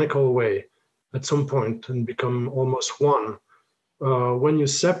quantum mechanical way at some point and become almost one, when you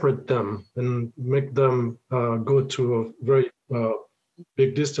separate them and make them go to a very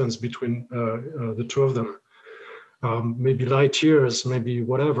big distance between the two of them, maybe light years, maybe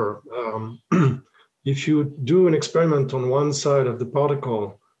whatever. If you do an experiment on one side of the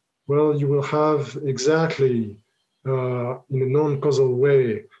particle, well, you will have exactly in a non-causal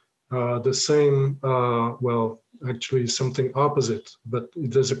way the same, actually something opposite, but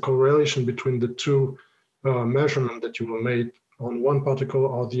there's a correlation between the two measurements that you will make on one particle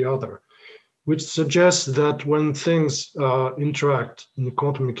or the other, which suggests that when things interact in a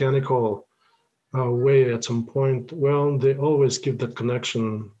quantum mechanical way at some point, well, they always give that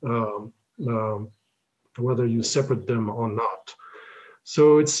connection whether you separate them or not.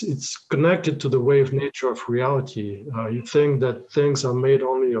 So it's connected to the wave nature of reality. You think that things are made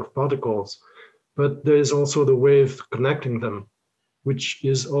only of particles, but there is also the wave connecting them, which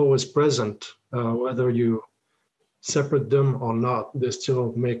is always present, whether you separate them or not. They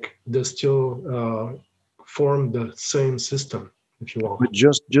still form the same system, if you want. But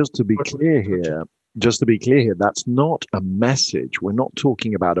just to be clear here, that's not a message. We're not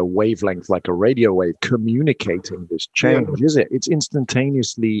talking about a wavelength like a radio wave communicating this change, is it? It's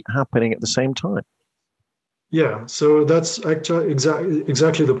instantaneously happening at the same time. Yeah, so that's actually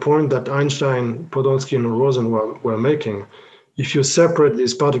exactly the point that Einstein, Podolsky, and Rosen were making. If you separate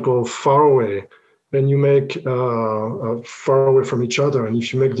these particles far away, then you make far away from each other, and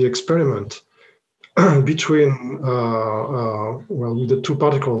if you make the experiment between with the two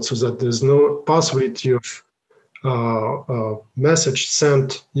particles, so that there's no possibility of message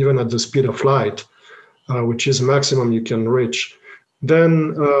sent even at the speed of light, which is maximum you can reach,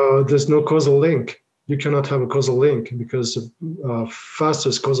 then there's no causal link. You cannot have a causal link because the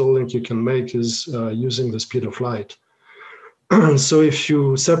fastest causal link you can make is using the speed of light. So if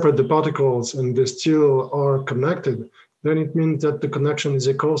you separate the particles and they still are connected, then it means that the connection is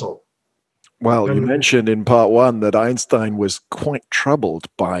acausal. Well, you mentioned in part one that Einstein was quite troubled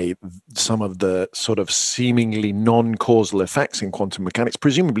by some of the sort of seemingly non-causal effects in quantum mechanics.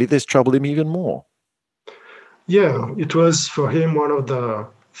 Presumably this troubled him even more. Yeah, it was for him one of the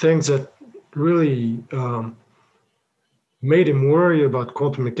things that really made him worry about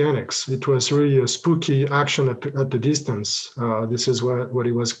quantum mechanics. It was really a spooky action at the distance. This is what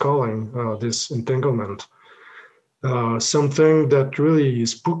he was calling this entanglement. Something that really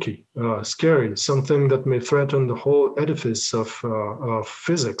is spooky, scary, something that may threaten the whole edifice of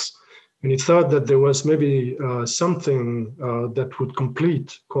physics. And he thought that there was maybe something that would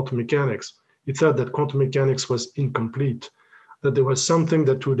complete quantum mechanics. He thought that quantum mechanics was incomplete, that there was something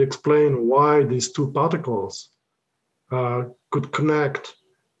that would explain why these two particles could connect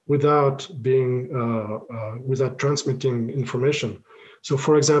without without transmitting information. So,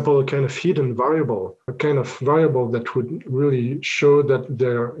 for example, a kind of hidden variable, that would really show that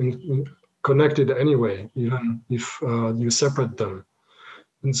they're connected anyway, even if you separate them.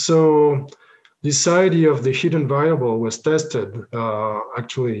 And so this idea of the hidden variable was tested.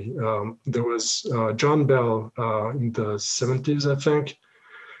 Actually, there was John Bell in the 70s, I think,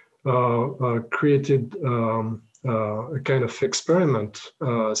 created a kind of experiment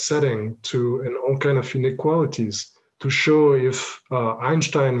setting to in all kind of inequalities to show if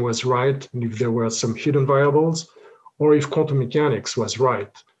Einstein was right and if there were some hidden variables, or if quantum mechanics was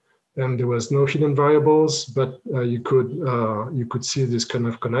right. And there was no hidden variables, but you could see this kind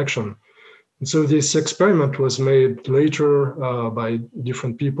of connection. And so this experiment was made later by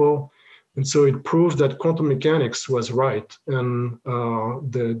different people. And so it proved that quantum mechanics was right and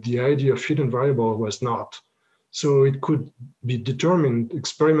the idea of hidden variable was not. So it could be determined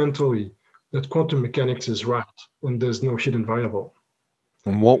experimentally that quantum mechanics is right and there's no hidden variable.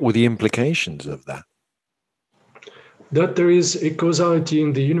 And what were the implications of that? That there is a causality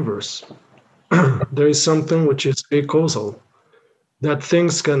in the universe. There is something which is acausal, that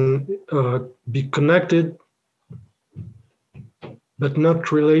things can be connected but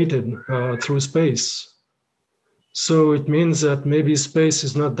not related through space. So it means that maybe space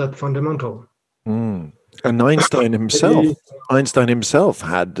is not that fundamental. Mm. And Einstein himself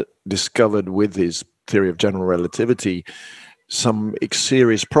had discovered with his theory of general relativity some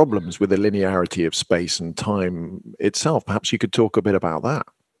serious problems with the linearity of space and time itself. Perhaps you could talk a bit about that.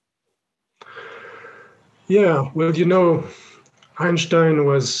 Yeah, well, Einstein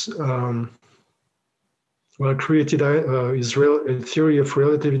was created his theory of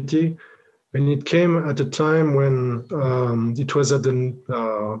relativity, and it came at a time when it was at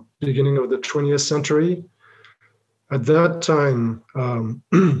the beginning of the 20th century. At that time,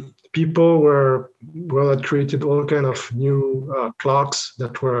 people had created all kind of new clocks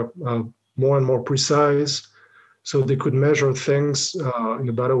that were more and more precise, so they could measure things in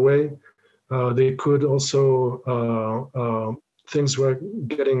a better way. They could also, things were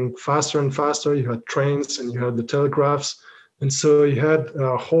getting faster and faster. You had trains and you had the telegraphs. And so you had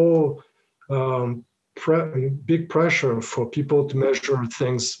a whole big pressure for people to measure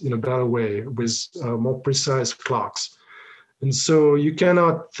things in a better way with more precise clocks. And so you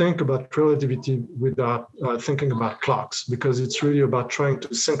cannot think about relativity without thinking about clocks, because it's really about trying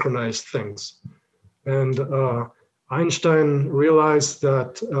to synchronize things. And Einstein realized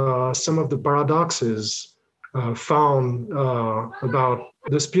that some of the paradoxes found about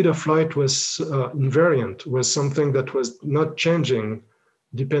the speed of light was invariant, was something that was not changing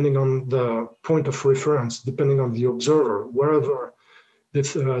depending on the point of reference, depending on the observer. Wherever,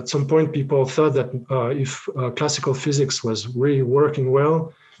 at some point, people thought that if classical physics was really working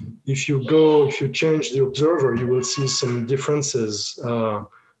well, if you change the observer, you will see some differences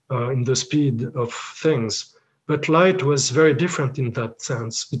in the speed of things. But light was very different in that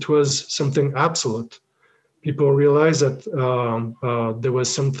sense. It was something absolute. People realized that there was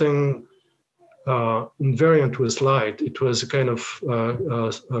something invariant with light. It was a kind of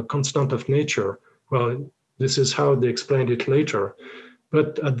a constant of nature. Well, this is how they explained it later.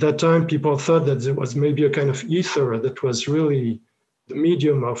 But at that time, people thought that there was maybe a kind of ether that was really the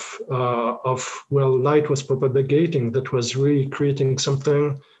medium of light was propagating, that was really creating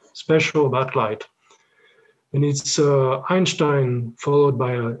something special about light. And it's Einstein followed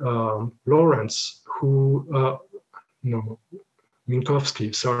by Lorentz,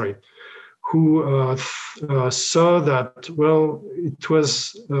 Minkowski, sorry, who saw that, well, it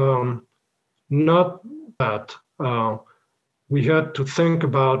was not that. We had to think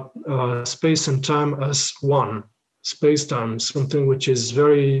about space and time as one. Space-time, something which is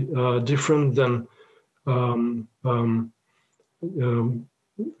very different than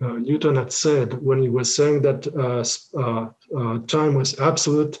Newton had said when he was saying that time was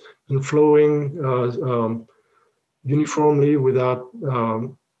absolute and flowing uniformly without,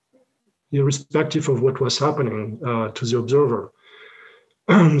 irrespective of what was happening to the observer.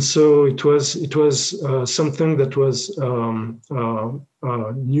 So it was something that was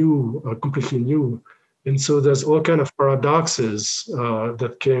new, completely new. And so there's all kind of paradoxes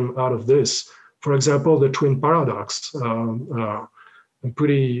that came out of this. For example, the twin paradox. I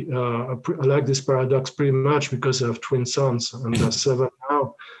like this paradox pretty much because I have twin sons, and they're 7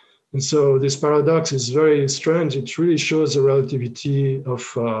 now. And so this paradox is very strange. It really shows the relativity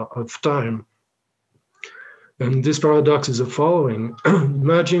of time. And this paradox is the following.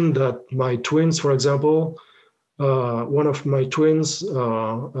 Imagine that my twins, for example, one of my twins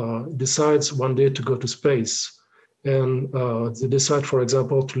decides one day to go to space. And they decide, for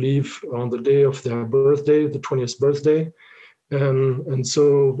example, to leave on the day of their birthday, the 20th birthday. And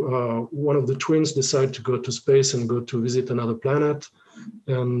so one of the twins decide to go to space and go to visit another planet.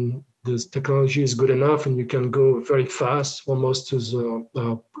 And this technology is good enough, and you can go very fast, almost to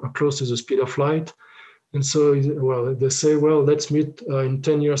close to the speed of light. And so, well, they say, well, let's meet in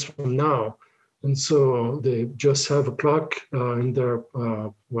 10 years from now. And so they just have a clock in their,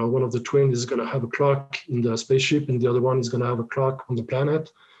 one of the twins is going to have a clock in the spaceship, and the other one is going to have a clock on the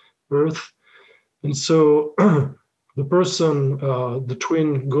planet Earth. And so the person, the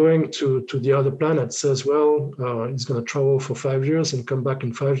twin going to the other planet says, well, he's going to travel for 5 years and come back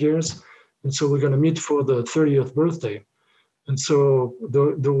in 5 years. And so we're going to meet for the 30th birthday. And so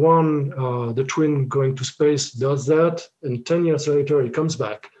the twin going to space does that, and 10 years later he comes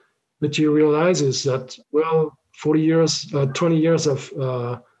back, but he realizes that, well, 20 years have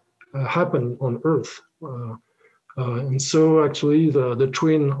happened on Earth, and so actually the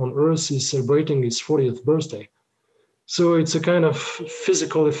twin on Earth is celebrating his 40th birthday. So it's a kind of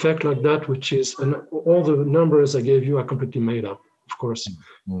physical effect like that, which is, and all the numbers I gave you are completely made up, of course.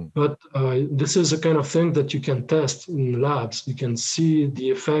 But this is a kind of thing that you can test in labs. You can see the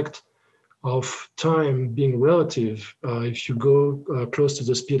effect of time being relative if you go close to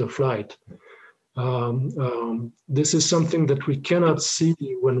the speed of light. This is something that we cannot see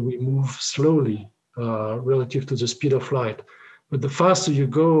when we move slowly relative to the speed of light. But the faster you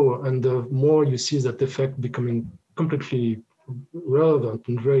go and the more you see that effect becoming completely relevant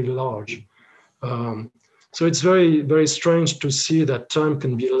and very large. So it's very, very strange to see that time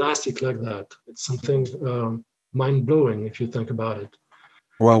can be elastic like that. It's something mind-blowing if you think about it.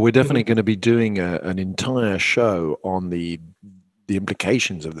 Well, we're definitely going to be doing an entire show on the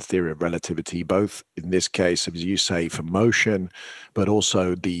implications of the theory of relativity, both in this case, as you say, for motion, but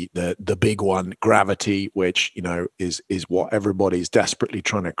also the big one, gravity, which is what everybody's desperately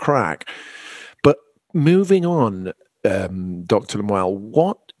trying to crack. But moving on, Dr. Lemuel,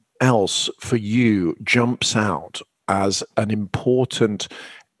 what else for you jumps out as an important,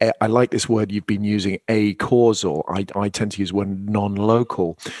 I like this word you've been using, acausal. I tend to use one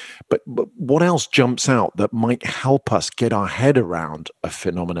non-local. But what else jumps out that might help us get our head around a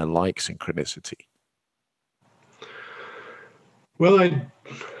phenomena like synchronicity? Well, I'm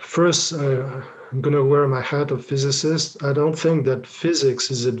going to wear my hat of physicist. I don't think that physics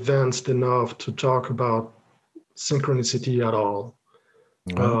is advanced enough to talk about synchronicity at all.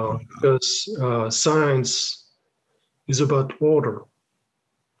 Because science is about order.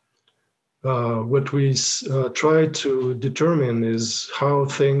 What we try to determine is how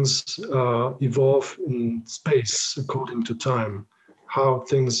things evolve in space according to time, how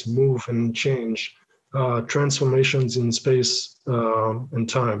things move and change, transformations in space and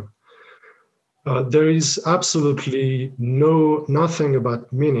time. There is absolutely nothing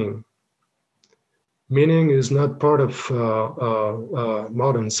about meaning. Meaning is not part of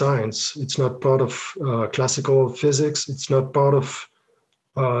modern science. It's not part of classical physics. It's not part of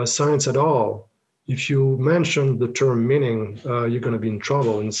science at all. If you mention the term meaning, you're going to be in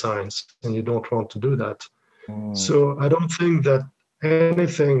trouble in science, and you don't want to do that. So I don't think that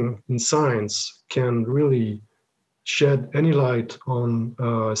anything in science can really shed any light on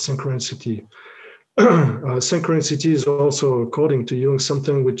synchronicity. Synchronicity is also, according to Jung,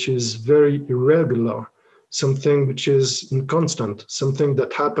 something which is very irregular, something which is inconstant, something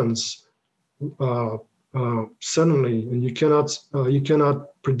that happens suddenly, and you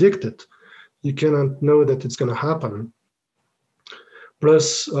cannot predict it. You cannot know that it's going to happen.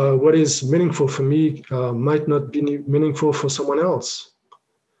 Plus, what is meaningful for me might not be meaningful for someone else.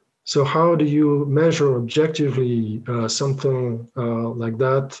 So how do you measure objectively something like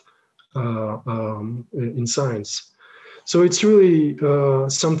that in science? So it's really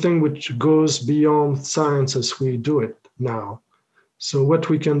something which goes beyond science as we do it now. So what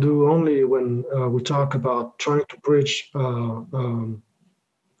we can do only when we talk about trying to bridge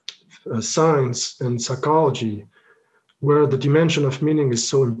science and psychology, where the dimension of meaning is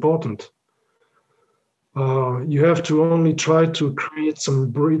so important, you have to only try to create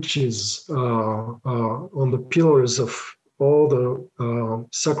some bridges on the pillars of all the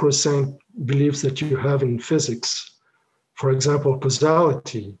sacrosanct beliefs that you have in physics. For example,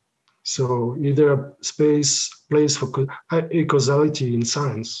 causality. So either place for causality in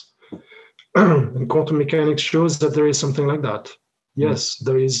science. And quantum mechanics shows that there is something like that. Yes,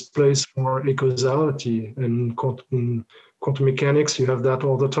 there is place for causality, and in quantum mechanics you have that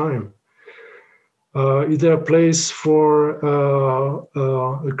all the time. Either a place for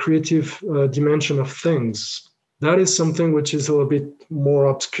a creative dimension of things. That is something which is a little bit more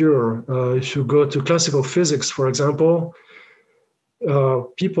obscure. If you go to classical physics, for example,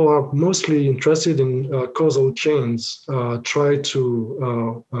 people are mostly interested in causal chains. Try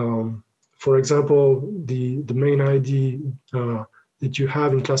to, for example, the main idea that you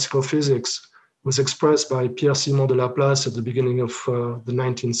have in classical physics was expressed by Pierre-Simon de Laplace at the beginning of the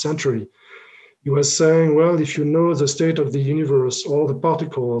 19th century. He was saying, well, if you know the state of the universe, all the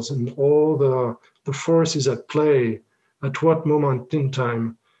particles and all the forces at play, at what moment in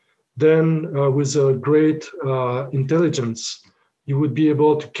time, then with a great intelligence, you would be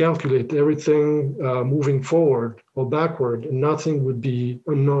able to calculate everything moving forward or backward, and nothing would be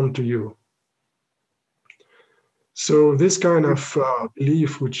unknown to you. So this kind of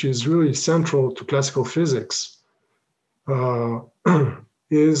belief, which is really central to classical physics,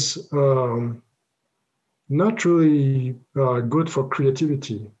 is not really good for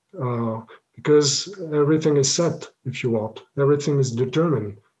creativity, because everything is set, if you want. Everything is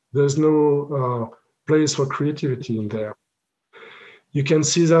determined. There's no place for creativity in there. You can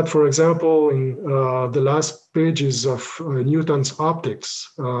see that, for example, in the last pages of Newton's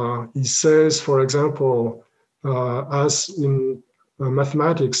Optics. He says, for example, as in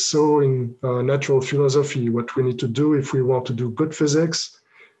mathematics, so in natural philosophy, what we need to do if we want to do good physics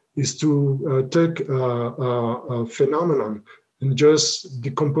is to take a phenomenon and just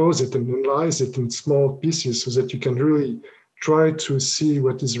decompose it and analyze it in small pieces so that you can really try to see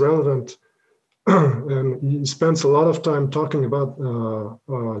what is relevant. And he spends a lot of time talking about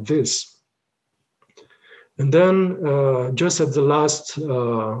this. And then just at the last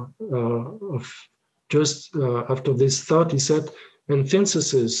after this thought, he said, and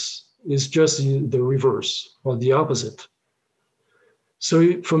synthesis is just the reverse or the opposite.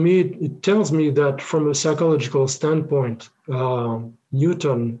 So for me, it tells me that from a psychological standpoint,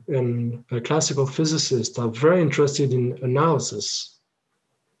 Newton and classical physicists are very interested in analysis.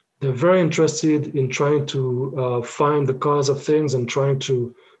 They're very interested in trying to find the cause of things and trying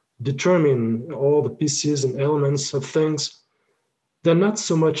to determine all the pieces and elements of things. They're not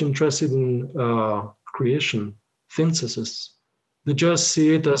so much interested in creation, synthesis. They just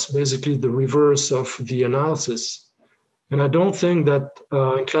see it as basically the reverse of the analysis. And I don't think that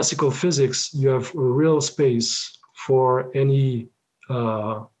in classical physics, you have a real space for any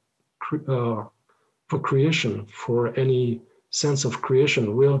for creation, for any sense of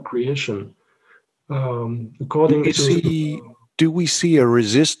creation, real creation. Do we see a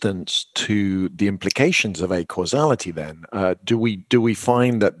resistance to the implications of acausality then? Do we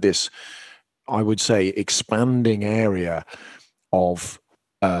find that this, I would say, expanding area of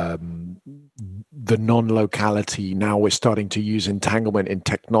the non-locality, now we're starting to use entanglement in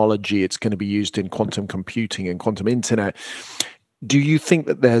technology, it's going to be used in quantum computing and quantum internet. Do you think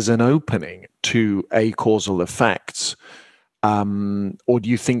that there's an opening to acausal effects? Or do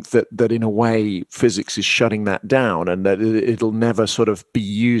you think that in a way physics is shutting that down and that it'll never sort of be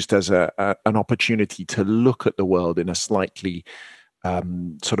used as an opportunity to look at the world in a slightly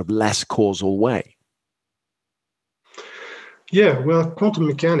sort of less causal way? Yeah, well, quantum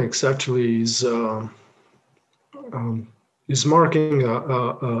mechanics actually is marking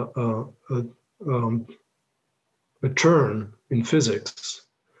a turn in physics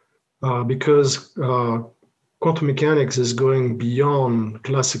because quantum mechanics is going beyond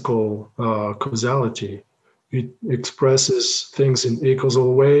classical causality. It expresses things in a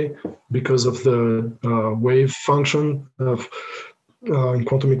causal way because of the wave function of in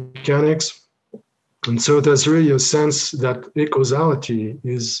quantum mechanics. And so there's really a sense that acausality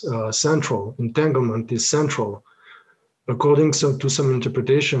is central, entanglement is central. According to some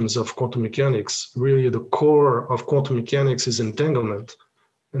interpretations of quantum mechanics, really the core of quantum mechanics is entanglement.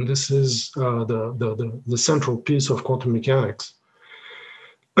 And this is the central piece of quantum mechanics.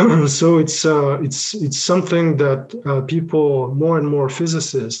 So it's something that people, more and more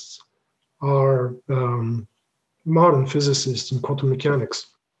physicists are, modern physicists in quantum mechanics,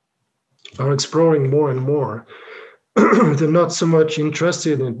 are exploring more and more. They're not so much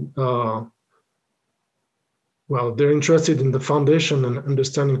interested in, they're interested in the foundation and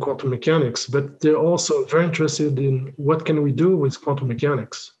understanding quantum mechanics, but they're also very interested in what can we do with quantum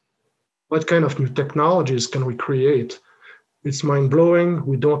mechanics? What kind of new technologies can we create? It's mind-blowing.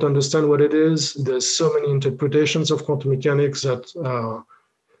 We don't understand what it is. There's so many interpretations of quantum mechanics that,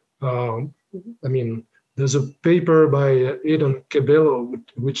 there's a paper by Aidan Cabello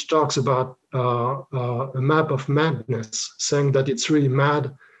which talks about a map of madness, saying that it's really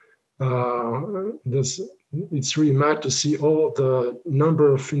mad. It's really mad to see all the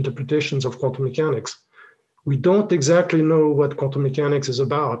number of interpretations of quantum mechanics. We don't exactly know what quantum mechanics is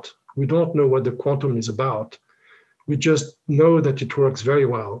about. We don't know what the quantum is about. We just know that it works very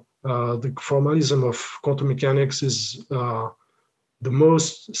well. The formalism of quantum mechanics is the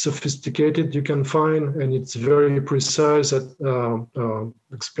most sophisticated you can find, and it's very precise at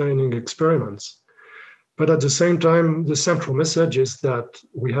explaining experiments. But at the same time, the central message is that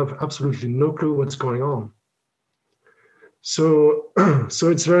we have absolutely no clue what's going on. So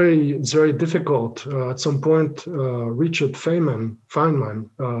it's very difficult. At some point, Richard Feynman,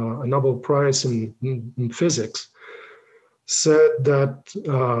 a Nobel Prize in physics, said that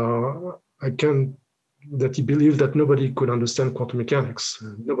that he believed that nobody could understand quantum mechanics.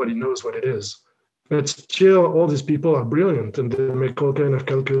 Nobody knows what it is. But still, all these people are brilliant, and they make all kinds of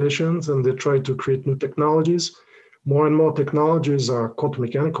calculations, and they try to create new technologies. More and more technologies are quantum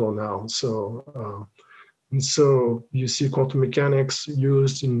mechanical now. So you see quantum mechanics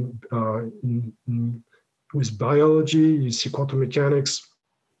used with biology. You see quantum mechanics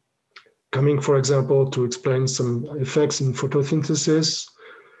coming, for example, to explain some effects in photosynthesis.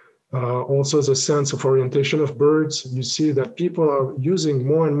 Also the sense of orientation of birds. You see that people are using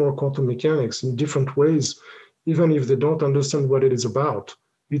more and more quantum mechanics in different ways, even if they don't understand what it is about.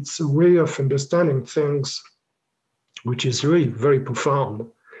 It's a way of understanding things which is really very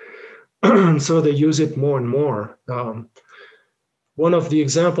profound. So they use it more and more. One of the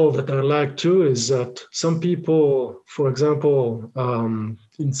examples that I like too is that some people, for example,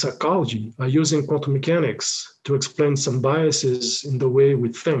 in psychology, are using quantum mechanics to explain some biases in the way we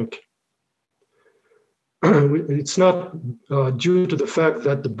think. it's not due to the fact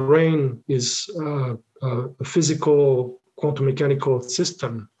that the brain is a physical quantum mechanical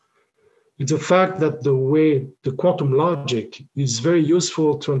system. It's a fact that the way the quantum logic is very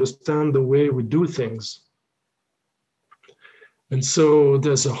useful to understand the way we do things. And so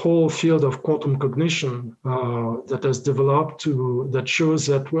there's a whole field of quantum cognition that has developed that shows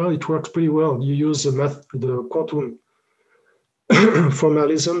that, well, it works pretty well. You use the quantum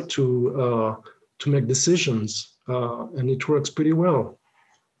formalism to make decisions, and it works pretty well.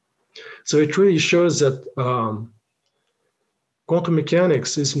 So it really shows that quantum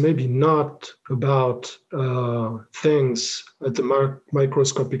mechanics is maybe not about things at the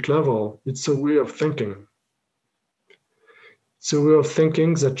microscopic level. It's a way of thinking. It's a way of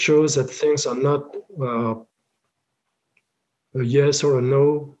thinking that shows that things are not a yes or a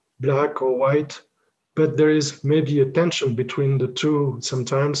no, black or white, but there is maybe a tension between the two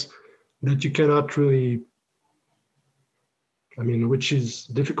sometimes that you cannot really, which is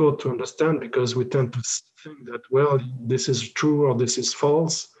difficult to understand because we tend to think that, well, this is true or this is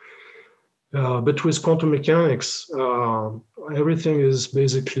false. But with quantum mechanics, everything is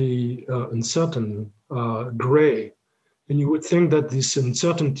basically uncertain, gray. And you would think that this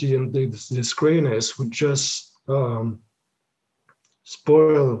uncertainty and this grayness would just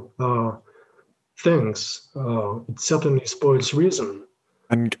spoil things. It certainly spoils reason.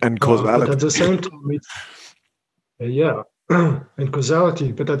 And causality. But at the same time, and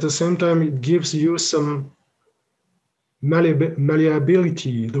causality. But at the same time, it gives you some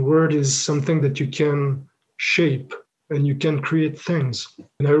malleability. The word is something that you can shape and you can create things.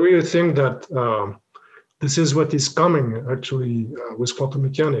 And I really think that this is what is coming actually with quantum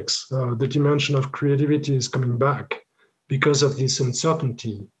mechanics. The dimension of creativity is coming back because of this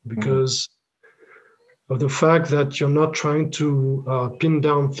uncertainty, because of the fact that you're not trying to pin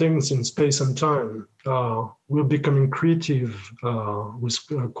down things in space and time. We're becoming creative with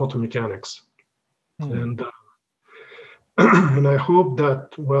quantum mechanics. And I hope that,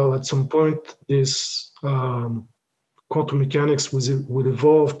 well, at some point, this quantum mechanics will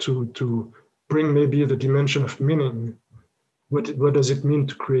evolve to bring maybe the dimension of meaning. What does it mean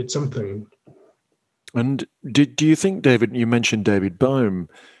to create something? And do you think, David, you mentioned David Bohm,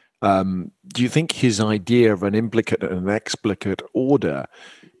 do you think his idea of an implicate and an explicate order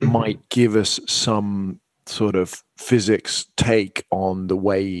might give us some sort of physics take on the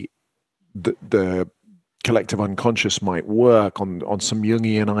way the collective unconscious might work on some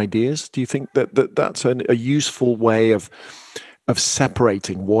Jungian ideas? Do you think that's a useful way of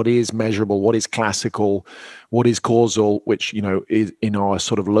separating what is measurable, what is classical, what is causal, which, is in our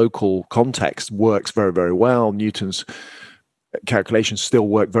sort of local context works very, very well. Newton's calculations still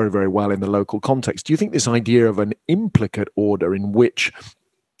work very, very well in the local context. Do you think this idea of an implicate order in which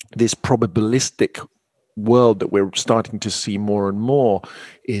this probabilistic world that we're starting to see more and more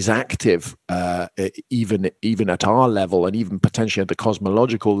is active, even at our level and even potentially at the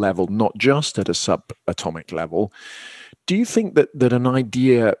cosmological level, not just at a subatomic level? Do you think that an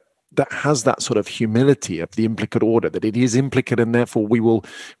idea that has that sort of humility of the implicate order, that it is implicate and therefore we will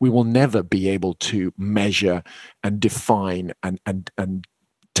never be able to measure and define and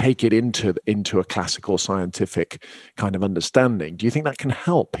take it into a classical scientific kind of understanding, do you think that can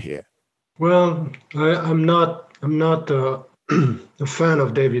help here? Well, I'm not a fan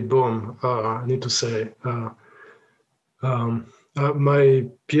of David Bohm, I need to say. My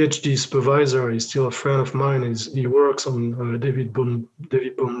PhD supervisor is still a friend of mine. He works on David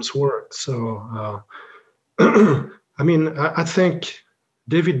Bohm's work. So, I think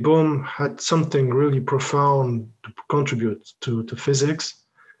David Bohm had something really profound to contribute to physics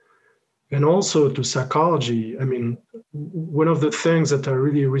and also to psychology. One of the things that I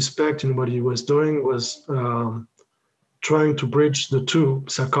really respect in what he was doing was trying to bridge the two,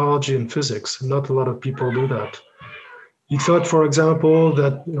 psychology and physics. Not a lot of people do that. He thought, for example,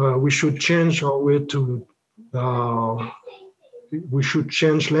 that we should change our way to, we should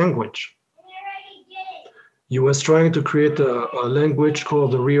change language. He was trying to create a language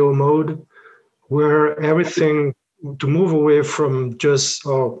called the Rio mode, where everything, to move away from just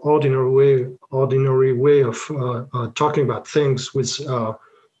our ordinary way of talking about things with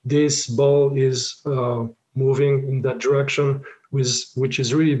this ball is moving in that direction, which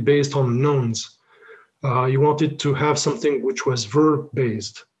is really based on knowns. He wanted to have something which was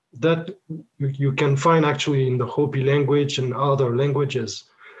verb-based. That you can find actually in the Hopi language and other languages.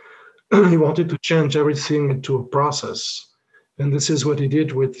 He wanted to change everything into a process. And this is what he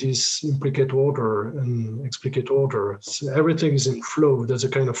did with this implicate order and explicate order. So everything is in flow. There's a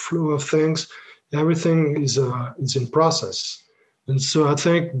kind of flow of things. Everything is in process. And so I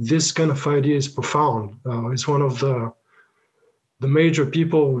think this kind of idea is profound. It's one of the major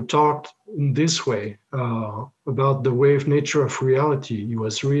people who talked in this way about the wave nature of reality. He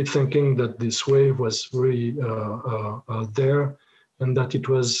was really thinking that this wave was really there, and that it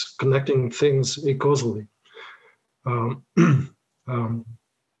was connecting things causally. Um, um,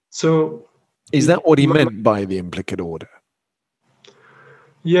 so, Is that what he meant by the implicate order?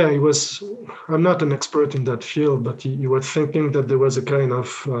 Yeah, he was. I'm not an expert in that field, but he was thinking that there was a kind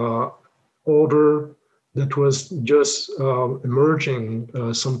of order that was just emerging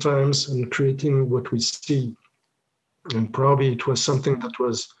sometimes and creating what we see. And probably it was something that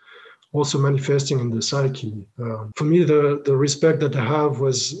was also manifesting in the psyche. For me, the respect that I have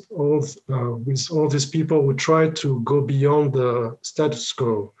was with all these people who try to go beyond the status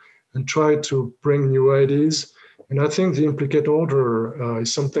quo and try to bring new ideas. And I think the implicate order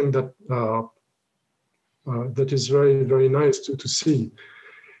is something that is very, very nice to see.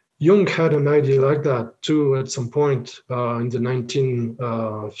 Jung had an idea like that too at some point in the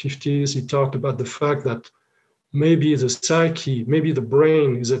 1950s. He talked about the fact that maybe the psyche, maybe the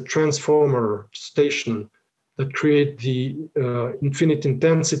brain is a transformer station that create the infinite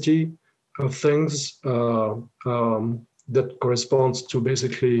intensity of things that corresponds to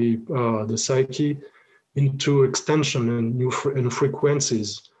basically the psyche into extension and new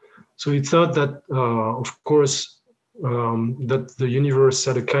frequencies. So he thought that, of course, that the universe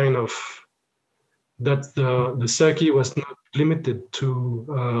had a kind of, that the psyche was not limited to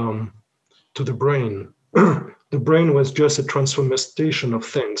the brain. The brain was just a transformation of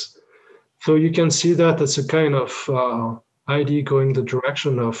things. So you can see that as a kind of idea going the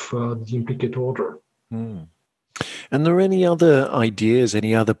direction of the implicate order. Mm. And there are any other ideas,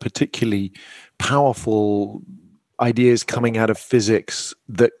 any other particularly powerful ideas coming out of physics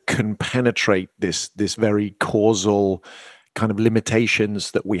that can penetrate this very causal kind of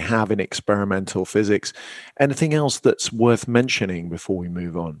limitations that we have in experimental physics? Anything else that's worth mentioning before we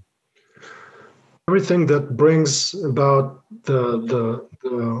move on? Everything that brings about the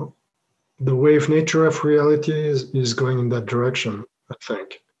wave nature of reality is going in that direction, I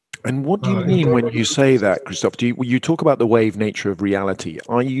think. And what do you mean when you say that, Christophe? You talk about the wave nature of reality?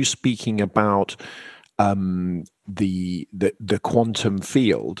 Are you speaking about the quantum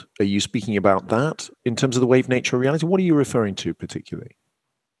field? Are you speaking about that in terms of the wave nature of reality? What are you referring to particularly?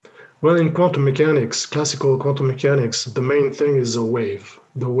 Well, in quantum mechanics, classical quantum mechanics, the main thing is the wave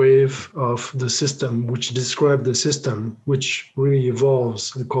of the system, which describes the system, which really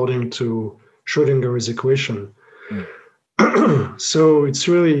evolves according to Schrödinger's equation. So it's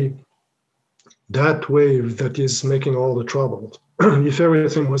really that wave that is making all the trouble. If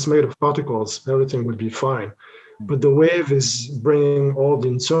everything was made of particles, everything would be fine. But the wave is bringing all the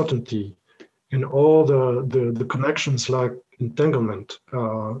uncertainty and all the connections, like entanglement,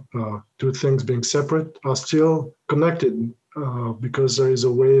 to things being separate, are still connected because there is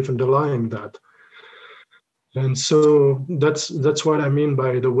a wave underlying that. And so that's what I mean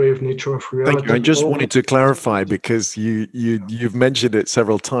by the wave nature of reality. Thank you. I just wanted to clarify because you've mentioned it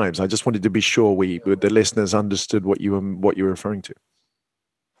several times. I just wanted to be sure the listeners understood what you were referring to.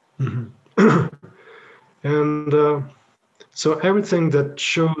 Mm-hmm. And so everything that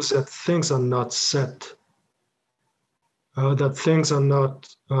shows that things are not set, that things are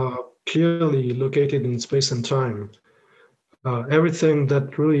not clearly located in space and time, everything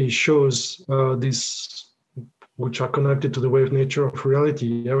that really shows these, which are connected to the wave nature of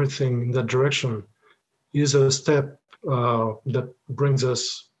reality, everything in that direction is a step that brings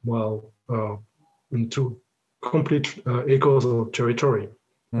us, into complete acausal territory,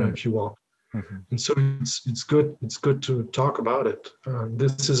 if you will. Mm-hmm. And so it's good to talk about it.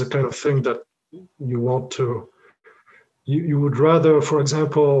 This is a kind of thing that you want to, you would rather, for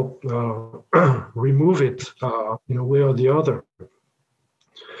example, remove it in a way or the other.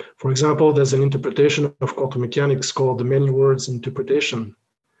 For example, there's an interpretation of quantum mechanics called the many words interpretation,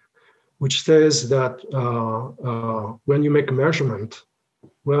 which says that when you make a measurement,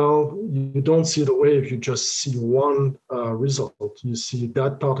 well, you don't see the wave, you just see one result. You see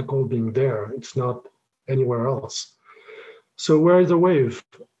that particle being there. It's not anywhere else. So where is the wave?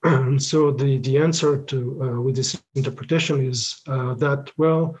 So the answer to with this interpretation is that,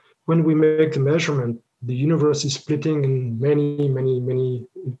 well, when we make the measurement, the universe is splitting in many,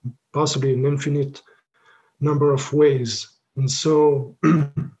 possibly an infinite number of ways. And so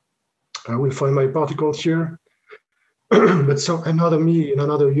I will find my particle here. But so another me in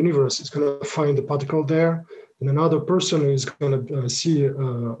another universe is going to find the particle there, and another person is going to see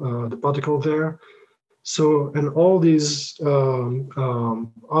the particle there. So, and all these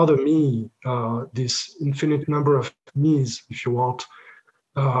other me, this infinite number of me's, if you want,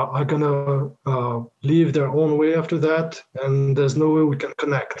 are gonna live their own way after that, and there's no way we can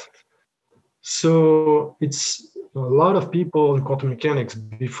connect. So it's a lot of people in quantum mechanics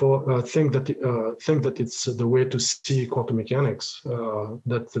before think that it's the way to see quantum mechanics.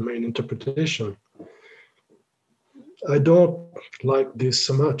 That's the main interpretation. I don't like this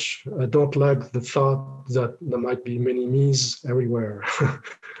so much. I don't like the thought that there might be many me's everywhere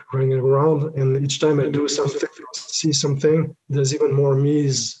running around, and each time I do something, see something, there's even more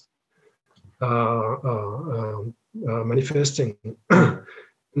me's manifesting.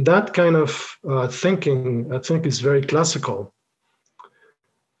 That kind of thinking, I think, is very classical.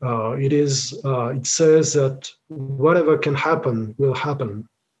 It says that whatever can happen will happen.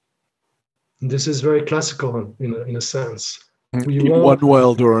 This is very classical in a sense. In one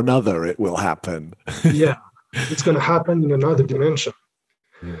world or another, it will happen. Yeah, it's going to happen in another dimension.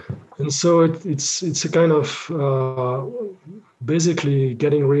 Yeah. And so it's a kind of basically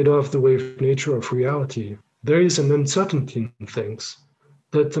getting rid of the wave nature of reality. There is an uncertainty in things.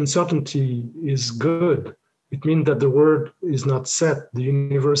 That uncertainty is good. It means that the world is not set, the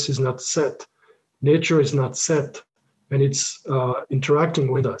universe is not set, nature is not set, and it's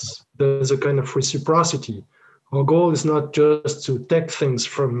interacting with us. There's a kind of reciprocity. Our goal is not just to take things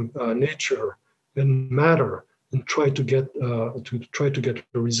from nature and matter and try to get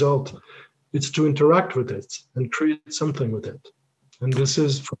a result. It's to interact with it and create something with it. And this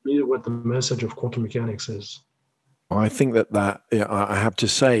is, for me, what the message of quantum mechanics is. I think that I have to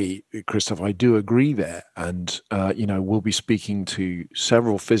say, Christophe, I do agree there. And, we'll be speaking to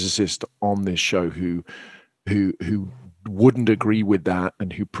several physicists on this show who wouldn't agree with that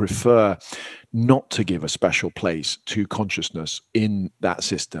and who prefer not to give a special place to consciousness in that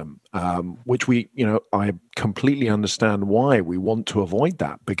system, which I completely understand why we want to avoid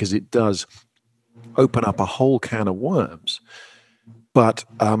that, because it does open up a whole can of worms. But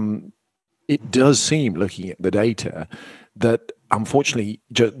it does seem, looking at the data, that unfortunately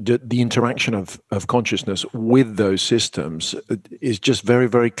the interaction of consciousness with those systems is just very,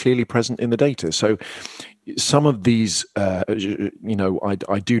 very clearly present in the data. So some of these, I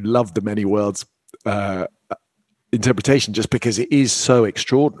do love the many worlds interpretation, just because it is so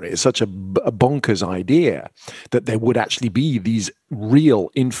extraordinary. It's such a bonkers idea that there would actually be these real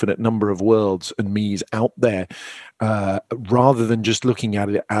infinite number of worlds and me's out there, rather than just looking at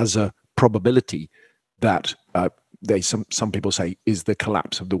it as a probability that some people say is the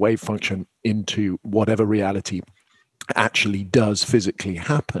collapse of the wave function into whatever reality actually does physically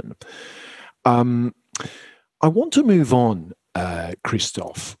happen. I want to move on,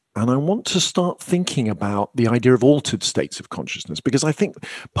 Christophe, and I want to start thinking about the idea of altered states of consciousness, because I think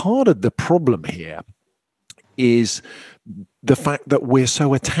part of the problem here is the fact that we're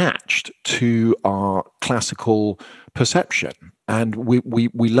so attached to our classical perception, and we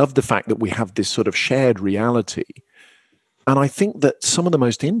love the fact that we have this sort of shared reality. And I think that some of the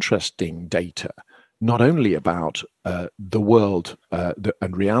most interesting data, not only about the world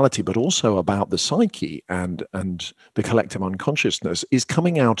and reality, but also about the psyche and the collective unconsciousness, is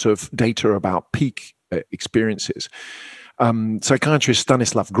coming out of data about peak experiences. Psychiatrist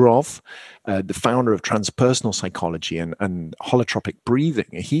Stanislav Grof, the founder of transpersonal psychology and holotropic breathing,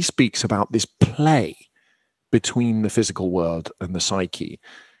 he speaks about this play between the physical world and the psyche.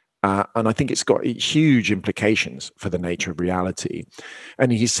 And I think it's got huge implications for the nature of reality.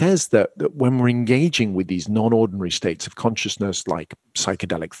 And he says that when we're engaging with these non-ordinary states of consciousness, like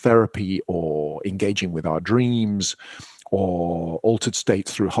psychedelic therapy or engaging with our dreams or altered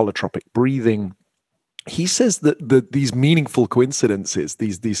states through holotropic breathing, he says that these meaningful coincidences,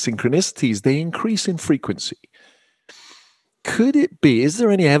 these synchronicities, they increase in frequency. Could it be, is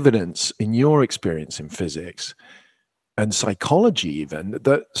there any evidence in your experience in physics and psychology even,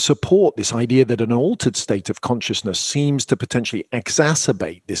 that support this idea that an altered state of consciousness seems to potentially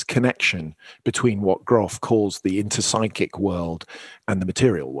exacerbate this connection between what Grof calls the interpsychic world and the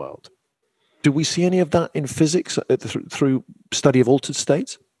material world? Do we see any of that in physics through study of altered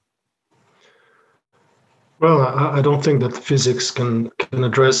states? Well, I don't think that physics can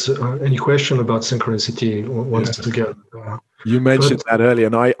address any question about synchronicity once again. You mentioned that earlier,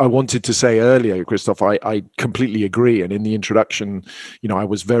 and I wanted to say earlier, Christophe, I completely agree. And in the introduction, I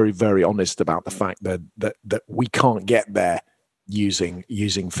was very, very honest about the fact that we can't get there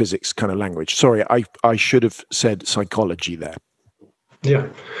using physics kind of language. Sorry, I should have said psychology there. Yeah.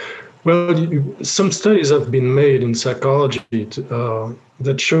 Well, some studies have been made in psychology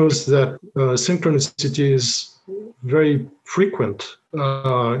that shows that synchronicity is very frequent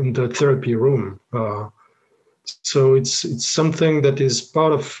in the therapy room. So it's something that is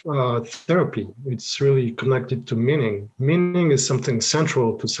part of therapy. It's really connected to meaning. Meaning is something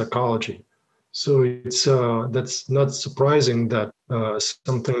central to psychology. So it's that's not surprising that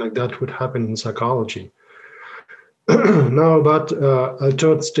something like that would happen in psychology. Now about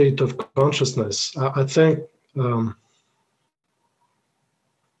altered state of consciousness, I think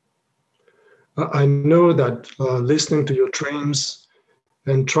I know that listening to your dreams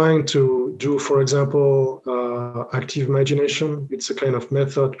and trying to do, for example, active imagination, it's a kind of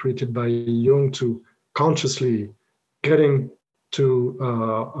method created by Jung to consciously getting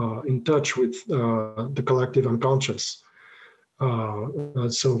to in touch with the collective unconscious.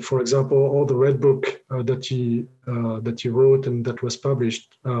 So, for example, all the Red Book that he wrote and that was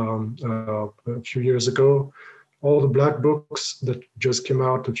published a few years ago, all the Black Books that just came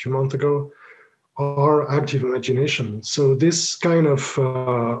out a few months ago, are active imagination. So this kind of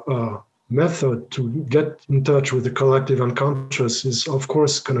method to get in touch with the collective unconscious is, of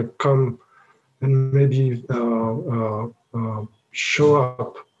course, going to come and maybe show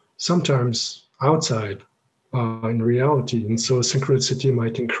up sometimes outside in reality, and so synchronicity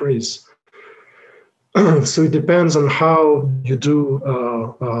might increase. So it depends on how you do,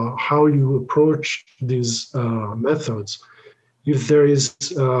 how you approach these methods. If there is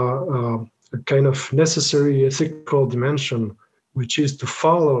a kind of necessary ethical dimension, which is to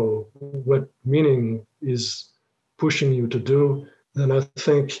follow what meaning is pushing you to do, then I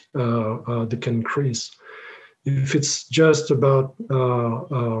think they can increase. If it's just about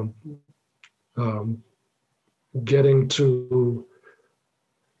getting to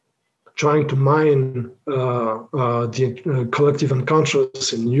trying to mine the collective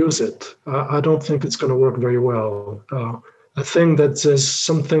unconscious and use it, I don't think it's going to work very well. I think that there's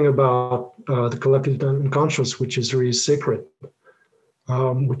something about the collective unconscious which is really sacred,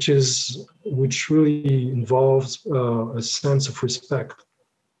 which really involves a sense of respect.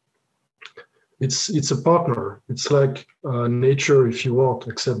 It's a partner. It's like nature, if you want,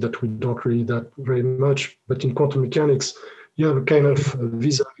 except that we don't read that very much. But in quantum mechanics, you have a kind of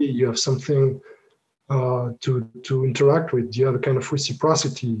vis-a-vis. You have something to interact with. You have a kind of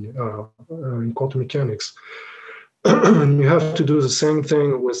reciprocity in quantum mechanics. And you have to do the same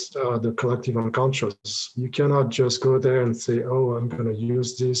thing with the collective unconscious. You cannot just go there and say, oh, I'm going to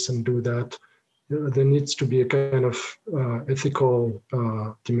use this and do that. There needs to be a kind of ethical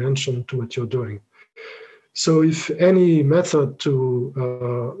dimension to what you're doing. So if any method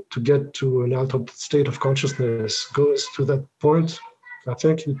to get to an altered state of consciousness goes to that point, I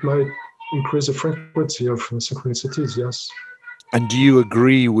think it might increase the frequency of synchronicities, yes. And do you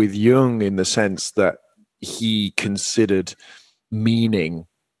agree with Jung in the sense that he considered meaning,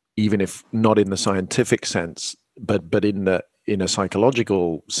 even if not in the scientific sense, but in a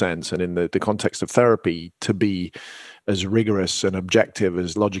psychological sense and in the context of therapy, to be as rigorous and objective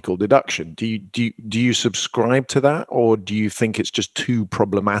as logical deduction? Do you subscribe to that, or do you think it's just too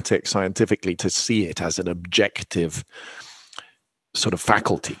problematic scientifically to see it as an objective sort of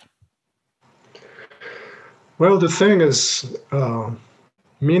faculty? Well, the thing is,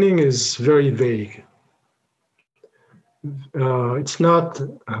 meaning is very vague. It's not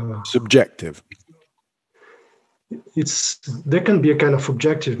subjective. There can be a kind of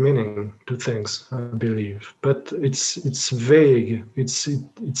objective meaning to things, I believe, but it's vague.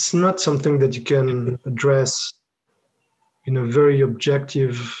 It's not something that you can address in a very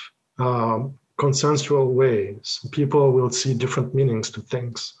objective, consensual way. So people will see different meanings to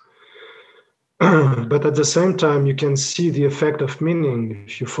things. But at the same time, you can see the effect of meaning.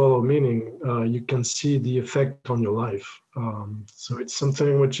 If you follow meaning, you can see the effect on your life. So it's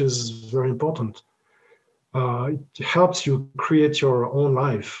something which is very important. It helps you create your own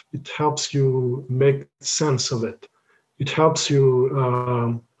life. It helps you make sense of it. It helps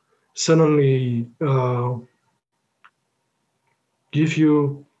you suddenly give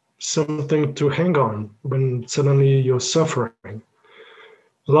you something to hang on when suddenly you're suffering.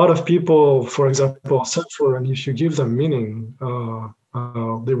 A lot of people, for example, suffer, and if you give them meaning,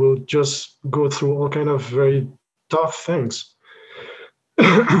 they will just go through all kind of very tough things.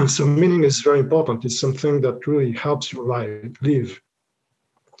 So meaning is very important. It's something that really helps you live.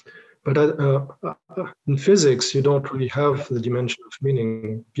 But in physics, you don't really have the dimension of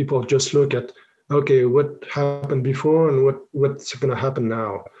meaning. People just look at, okay, what happened before and what's going to happen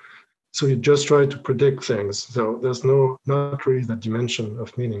now. So you just try to predict things. So there's not really that dimension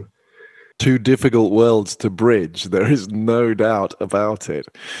of meaning. Two difficult worlds to bridge. There is no doubt about it.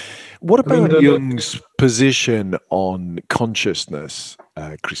 What about Jung's position on consciousness,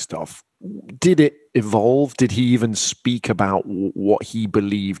 Christophe? did it evolve? Did he even speak about what he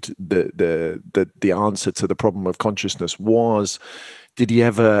believed the answer to the problem of consciousness was? Did he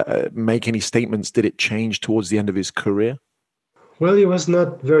ever make any statements? Did it change towards the end of his career? Well, he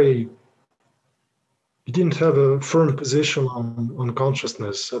didn't have a firm position on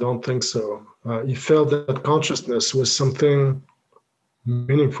consciousness. I don't think so. He felt that consciousness was something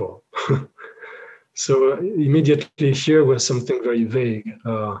meaningful. So immediately here was something very vague.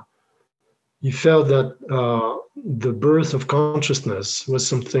 He felt that the birth of consciousness was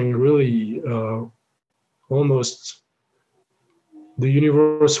something really almost the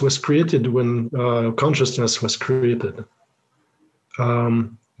universe was created when consciousness was created.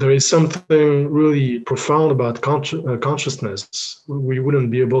 There is something really profound about consciousness. We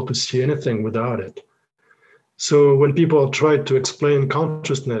wouldn't be able to see anything without it. So when people try to explain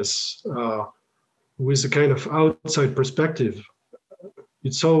consciousness with a kind of outside perspective,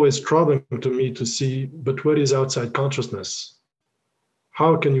 it's always troubling to me to see, but what is outside consciousness?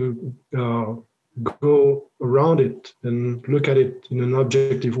 How can you go around it and look at it in an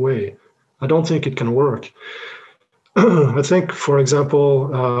objective way? I don't think it can work. I think, for example,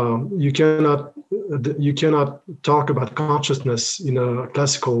 you cannot talk about consciousness in a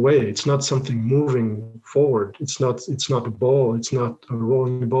classical way. It's not something moving forward. It's not a ball. It's not a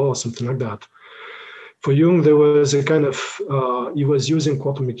rolling ball or something like that. For Jung, there was a kind of he was using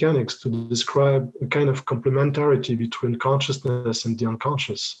quantum mechanics to describe a kind of complementarity between consciousness and the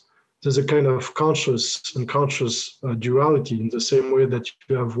unconscious. There's a kind of conscious and unconscious duality in the same way that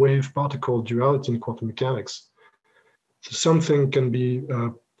you have wave-particle duality in quantum mechanics. So something can be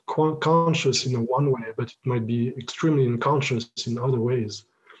conscious in one way, but it might be extremely unconscious in other ways.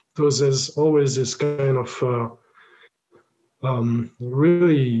 So there's always this kind of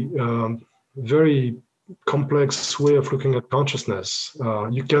really very complex way of looking at consciousness.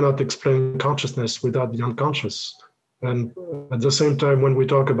 You cannot explain consciousness without the unconscious. And at the same time, when we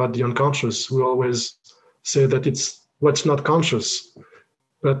talk about the unconscious, we always say that it's what's not conscious,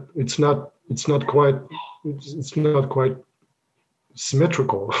 but it's not quite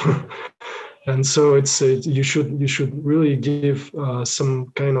symmetrical. And so you should really give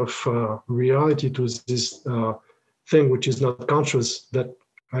some kind of reality to this thing which is not conscious, that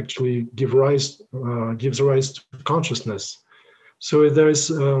actually gives rise to consciousness. So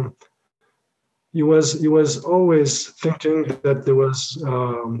there's he was always thinking that there was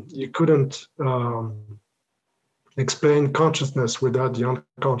you couldn't explain consciousness without the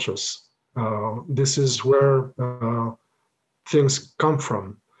unconscious. This is where things come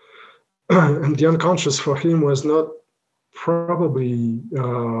from. And the unconscious for him was not probably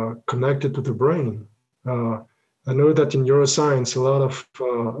connected to the brain. I know that in neuroscience, a lot of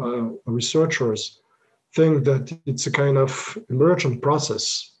researchers think that it's a kind of emergent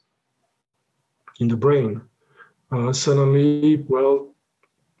process in the brain. Suddenly,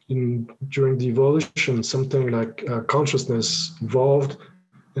 during the evolution, something like consciousness evolved,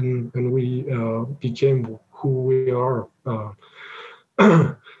 and we became who we are.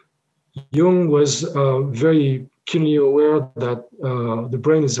 Jung was very keenly aware that the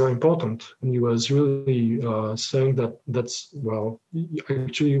brain is very important, and he was really saying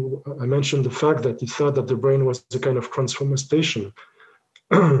actually, I mentioned the fact that he thought that the brain was a kind of transformer station.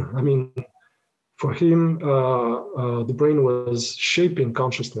 I mean, for him, the brain was shaping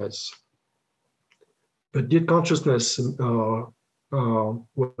consciousness. But did consciousness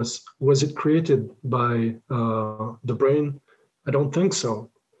was it created by the brain? I don't think so.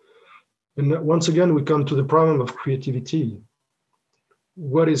 And once again, we come to the problem of creativity.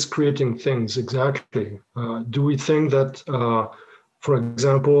 What is creating things exactly? Do we think that, for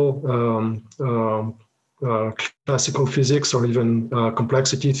example, classical physics or even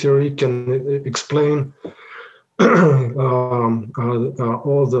complexity theory can explain all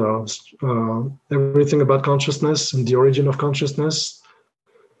the everything about consciousness and the origin of consciousness?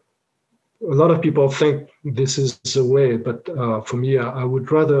 A lot of people think this is the way, but for me, I would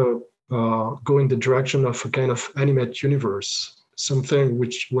rather go in the direction of a kind of animate universe, something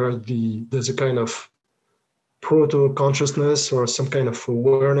where there's a kind of proto-consciousness or some kind of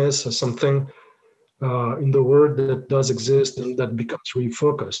awareness or something in the world that does exist and that becomes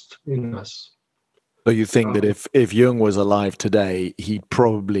refocused in us. So you think that if Jung was alive today, he'd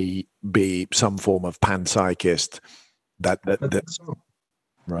probably be some form of panpsychist?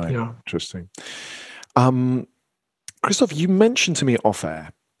 Right. Yeah. Interesting. Christoph, you mentioned to me off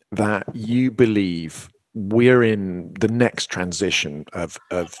air that you believe we're in the next transition of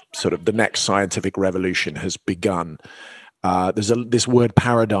sort of the next scientific revolution has begun. This word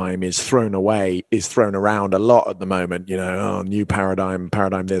paradigm is thrown around a lot at the moment. New paradigm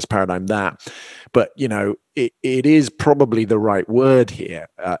this, paradigm that. But it is probably the right word here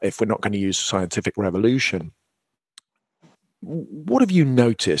if we're not going to use scientific revolution. What have you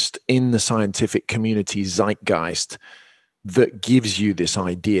noticed in the scientific community zeitgeist that gives you this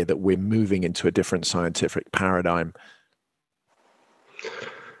idea that we're moving into a different scientific paradigm?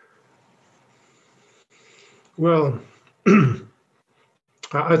 Well,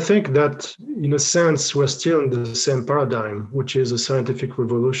 I think that in a sense, we're still in the same paradigm, which is a scientific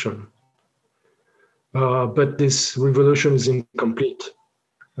revolution. But this revolution is incomplete.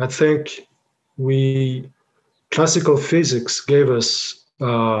 I think classical physics gave us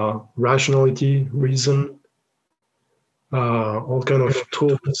rationality, reason, all kind of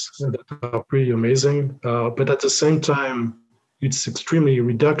tools that are pretty amazing. But at the same time, it's extremely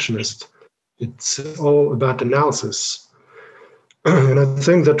reductionist. It's all about analysis. And I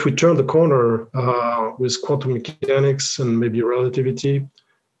think that we turned the corner with quantum mechanics and maybe relativity.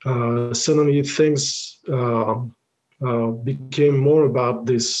 Suddenly things became more about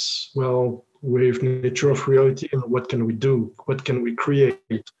this, wave nature of reality and what can we do? What can we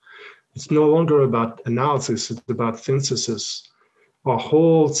create? It's no longer about analysis, it's about synthesis. Our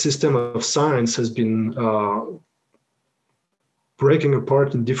whole system of science has been breaking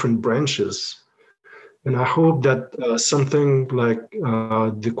apart in different branches. And I hope that something like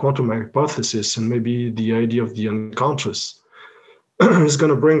the quantum hypothesis and maybe the idea of the unconscious is going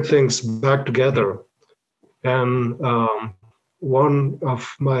to bring things back together. And one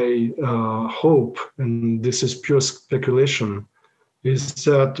of my hope, and this is pure speculation, is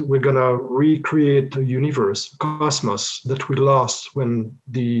that we're going to recreate a universe, cosmos, that we lost when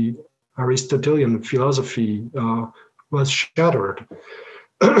the Aristotelian philosophy was shattered.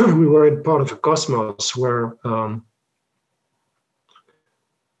 We were in part of a cosmos where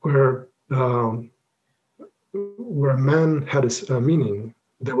man had a meaning.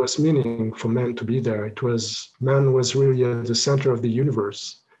 There was meaning for man to be there. Man was really at the center of the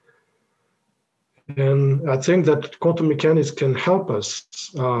universe. And I think that quantum mechanics can help us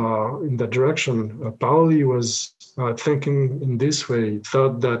in that direction. Pauli was thinking in this way,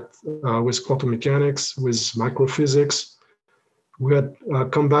 thought that with quantum mechanics, with microphysics, we had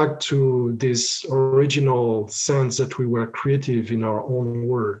come back to this original sense that we were creative in our own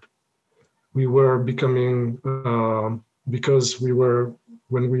world. We were becoming, because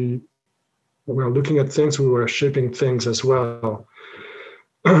when we were looking at things, we were shaping things as well.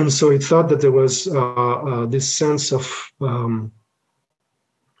 So he thought that there was this sense of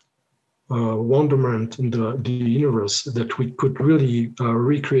wonderment in the universe, that we could really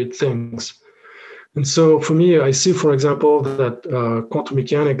recreate things. And so for me, I see, for example, that quantum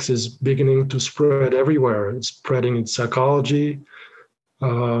mechanics is beginning to spread everywhere. It's spreading in psychology,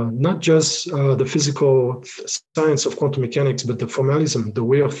 not just the physical science of quantum mechanics, but the formalism, the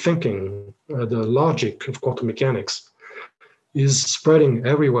way of thinking, the logic of quantum mechanics is spreading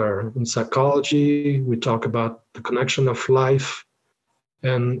everywhere. In psychology, we talk about the connection of life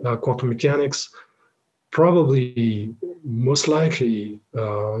and quantum mechanics. Probably, most likely,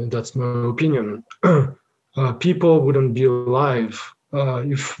 that's my opinion, people wouldn't be alive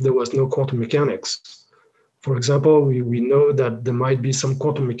if there was no quantum mechanics. For example, we know that there might be some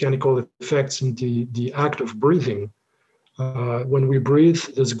quantum mechanical effects in the act of breathing. When we breathe,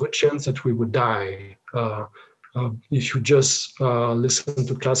 there's a good chance that we would die if you just listen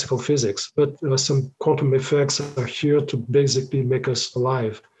to classical physics. But some quantum effects are here to basically make us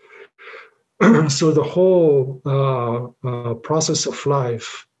alive. So the whole process of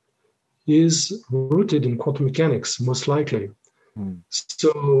life is rooted in quantum mechanics, most likely.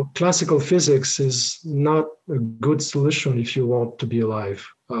 So classical physics is not a good solution if you want to be alive.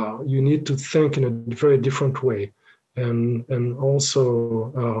 You need to think in a very different way. And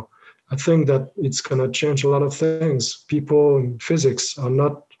also, I think that it's going to change a lot of things. People in physics are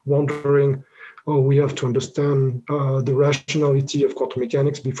not wondering, oh, we have to understand the rationality of quantum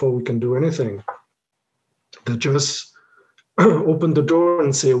mechanics before we can do anything. They just open the door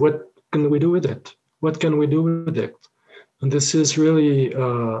and say, what can we do with it? What can we do with it? And this is really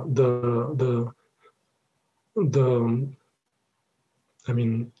the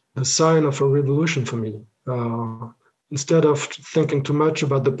sign of a revolution for me. Instead of thinking too much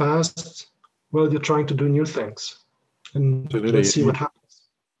about the past, you're trying to do new things. And let's see what happens.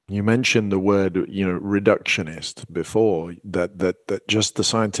 You mentioned the word, reductionist before, that just the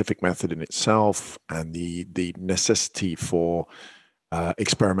scientific method in itself and the necessity for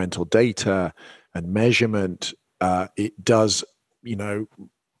experimental data and measurement, it does,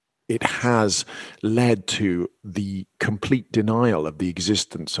 it has led to the complete denial of the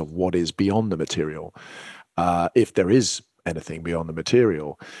existence of what is beyond the material, if there is anything beyond the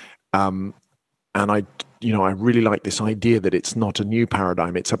material. And I really like this idea that it's not a new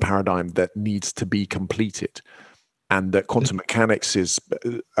paradigm, it's a paradigm that needs to be completed, and that quantum mechanics is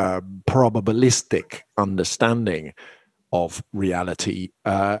a probabilistic understanding of reality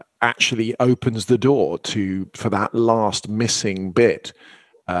actually opens the door for that last missing bit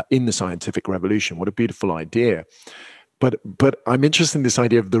in the scientific revolution. What a beautiful idea. But I'm interested in this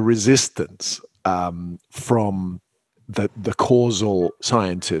idea of the resistance from the causal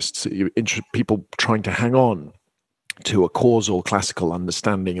scientists, people trying to hang on to a causal classical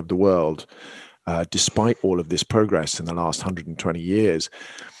understanding of the world, despite all of this progress in the last 120 years.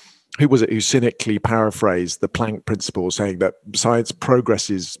 Who was it who cynically paraphrased the Planck principle, saying that science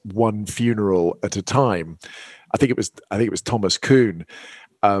progresses one funeral at a time? I think it was Thomas Kuhn.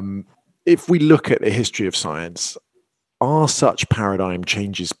 If we look at the history of science, are such paradigm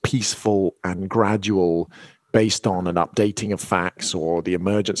changes peaceful and gradual, based on an updating of facts or the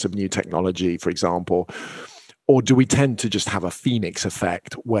emergence of new technology, for example? Or do we tend to just have a phoenix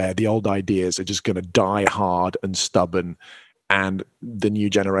effect where the old ideas are just going to die hard and stubborn, and the new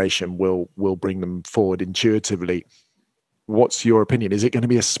generation will bring them forward intuitively? What's your opinion? Is it going to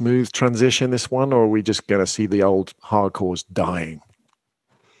be a smooth transition, this one, or are we just going to see the old hardcores dying?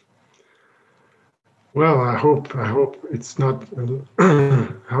 Well, I hope it's not. I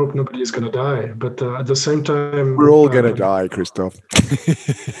hope nobody is going to die. But at the same time, we're all going to die, Christophe.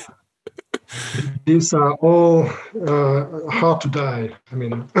 These are all hard to die. I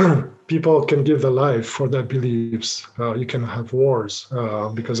mean, people can give their life for their beliefs. You can have wars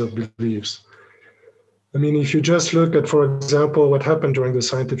because of beliefs. I mean, if you just look at, for example, what happened during the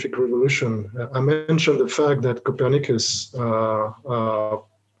scientific revolution, I mentioned the fact that Copernicus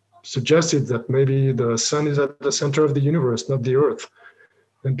suggested that maybe the sun is at the center of the universe, not the earth.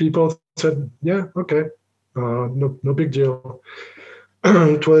 And people said, yeah, okay, no big deal.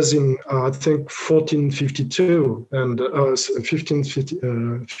 It was in, I think, 1452 and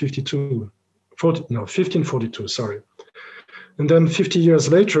 1542, sorry. And then 50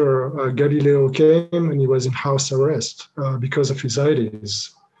 years later, Galileo came and he was in house arrest because of his ideas.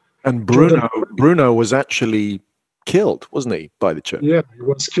 And Bruno was actually killed, wasn't he, by the church? Yeah, he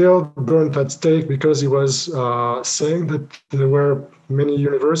was killed, burned at stake, because he was saying that there were many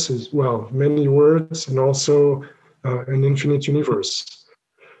universes, well, many worlds, and also an infinite universe.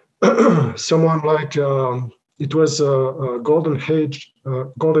 Someone like it was a golden age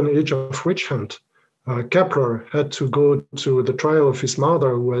of witch hunt. Kepler had to go to the trial of his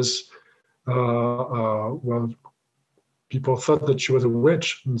mother, who was well, people thought that she was a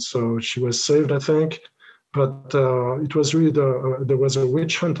witch, and so she was saved, I think. But it was really there was a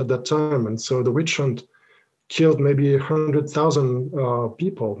witch hunt at that time, and so the witch hunt killed maybe 100,000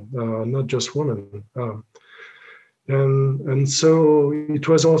 people, not just women. And so it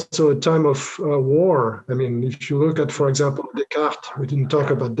was also a time of war. I mean, if you look at, for example, Descartes, we didn't talk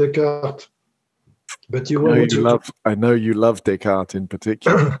about Descartes, but I know you love Descartes in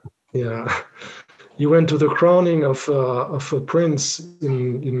particular. Yeah, he went to the crowning of a prince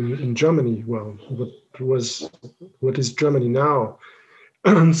in Germany. Well, what is Germany now?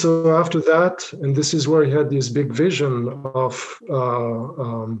 And so after that, and this is where he had this big vision of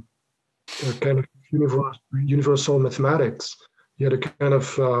a kind of universal mathematics. He had a kind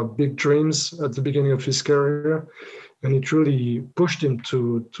of big dreams at the beginning of his career, and it really pushed him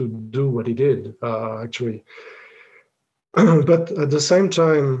to do what he did, actually. But at the same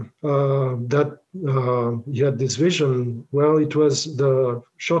time that he had this vision, well, it was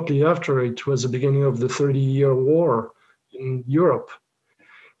shortly after, it was the beginning of the 30-year war in Europe,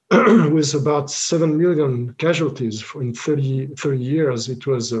 with about 7 million casualties in 30 years. It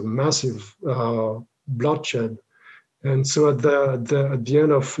was a massive bloodshed. And so at the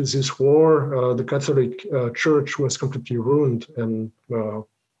end of this war, the Catholic Church was completely ruined and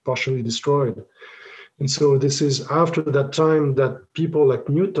partially destroyed. And so this is after that time that people like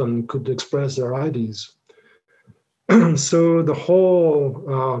Newton could express their ideas. So the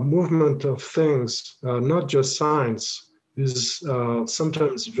whole movement of things, not just science, is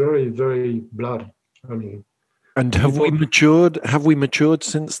sometimes very, very bloody. I mean, and have we matured? Have we matured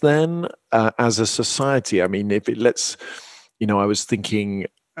since then as a society? I mean, I was thinking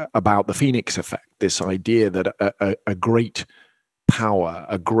about the Phoenix effect. This idea that a great power,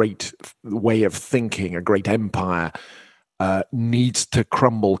 a great way of thinking, a great empire needs to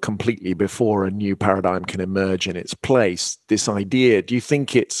crumble completely before a new paradigm can emerge in its place. This idea, do you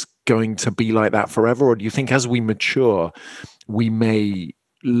think it's going to be like that forever, or do you think as we mature, we may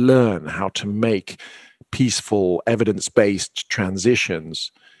learn how to make peaceful, evidence-based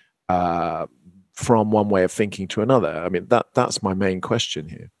transitions from one way of thinking to another? I mean, that's my main question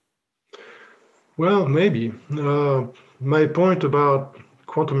here. Well, maybe. My point about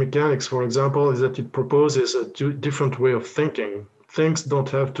quantum mechanics, for example, is that it proposes a different way of thinking. Things don't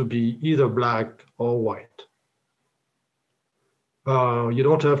have to be either black or white. You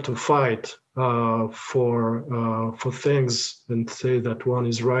don't have to fight for things and say that one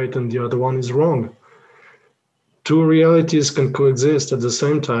is right and the other one is wrong. Two realities can coexist at the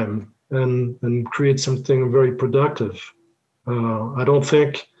same time and create something very productive. I don't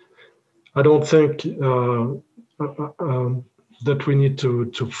think that we need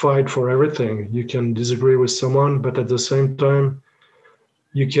to fight for everything. You can disagree with someone, but at the same time,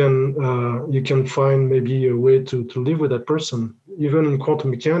 you can find maybe a way to live with that person. Even in quantum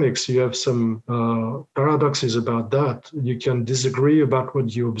mechanics, you have some paradoxes about that. You can disagree about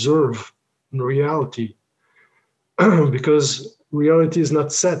what you observe in reality, because reality is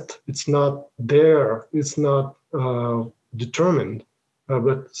not set. It's not there. It's not determined.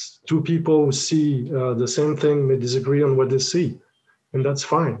 But two people who see the same thing may disagree on what they see, and that's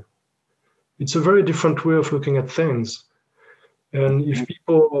fine. It's a very different way of looking at things. And if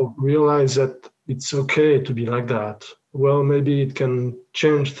people realize that it's okay to be like that, well, maybe it can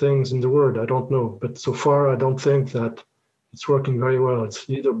change things in the world. I don't know. But so far, I don't think that it's working very well. It's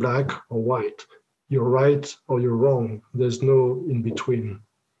either black or white. You're right or you're wrong. There's no in between.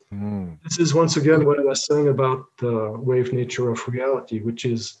 This is once again what I was saying about the wave nature of reality, which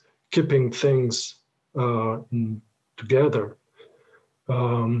is keeping things together.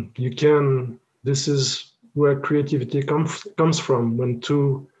 This is where creativity comes from, when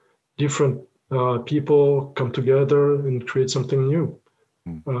two different people come together and create something new.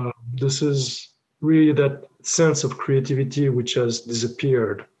 This is really that sense of creativity which has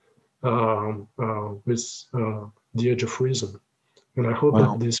disappeared with the age of reason. And I hope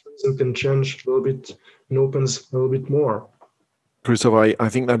that this reason can change a little bit and opens a little bit more. Christophe, I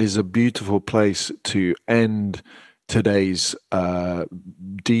think that is a beautiful place to end today's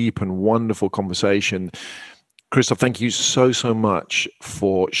deep and wonderful conversation. Christophe, thank you so much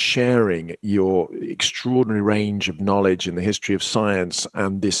for sharing your extraordinary range of knowledge in the history of science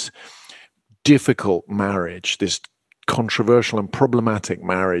and this difficult marriage, this controversial and problematic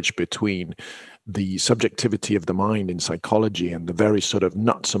marriage between the subjectivity of the mind in psychology and the very sort of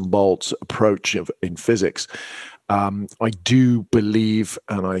nuts and bolts approach in physics. I do believe,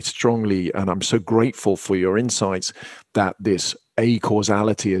 and I'm so grateful for your insights, that this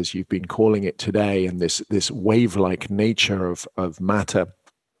acausality, as you've been calling it today, and this wave-like nature of matter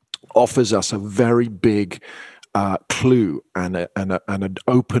offers us a very big clue and an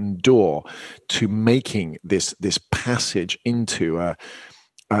open door to making this passage into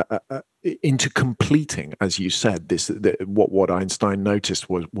into completing, as you said, what Einstein noticed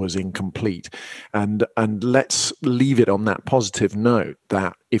was incomplete, and let's leave it on that positive note,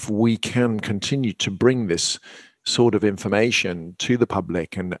 that if we can continue to bring this sort of information to the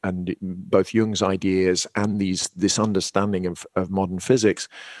public and both Jung's ideas and this understanding of modern physics,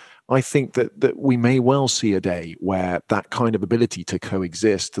 I think that we may well see a day where that kind of ability to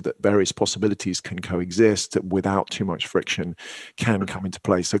coexist, that various possibilities can coexist without too much friction, can come into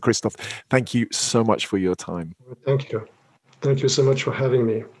place. So, Christophe, thank you so much for your time. Thank you. Thank you so much for having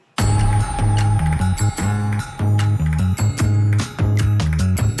me.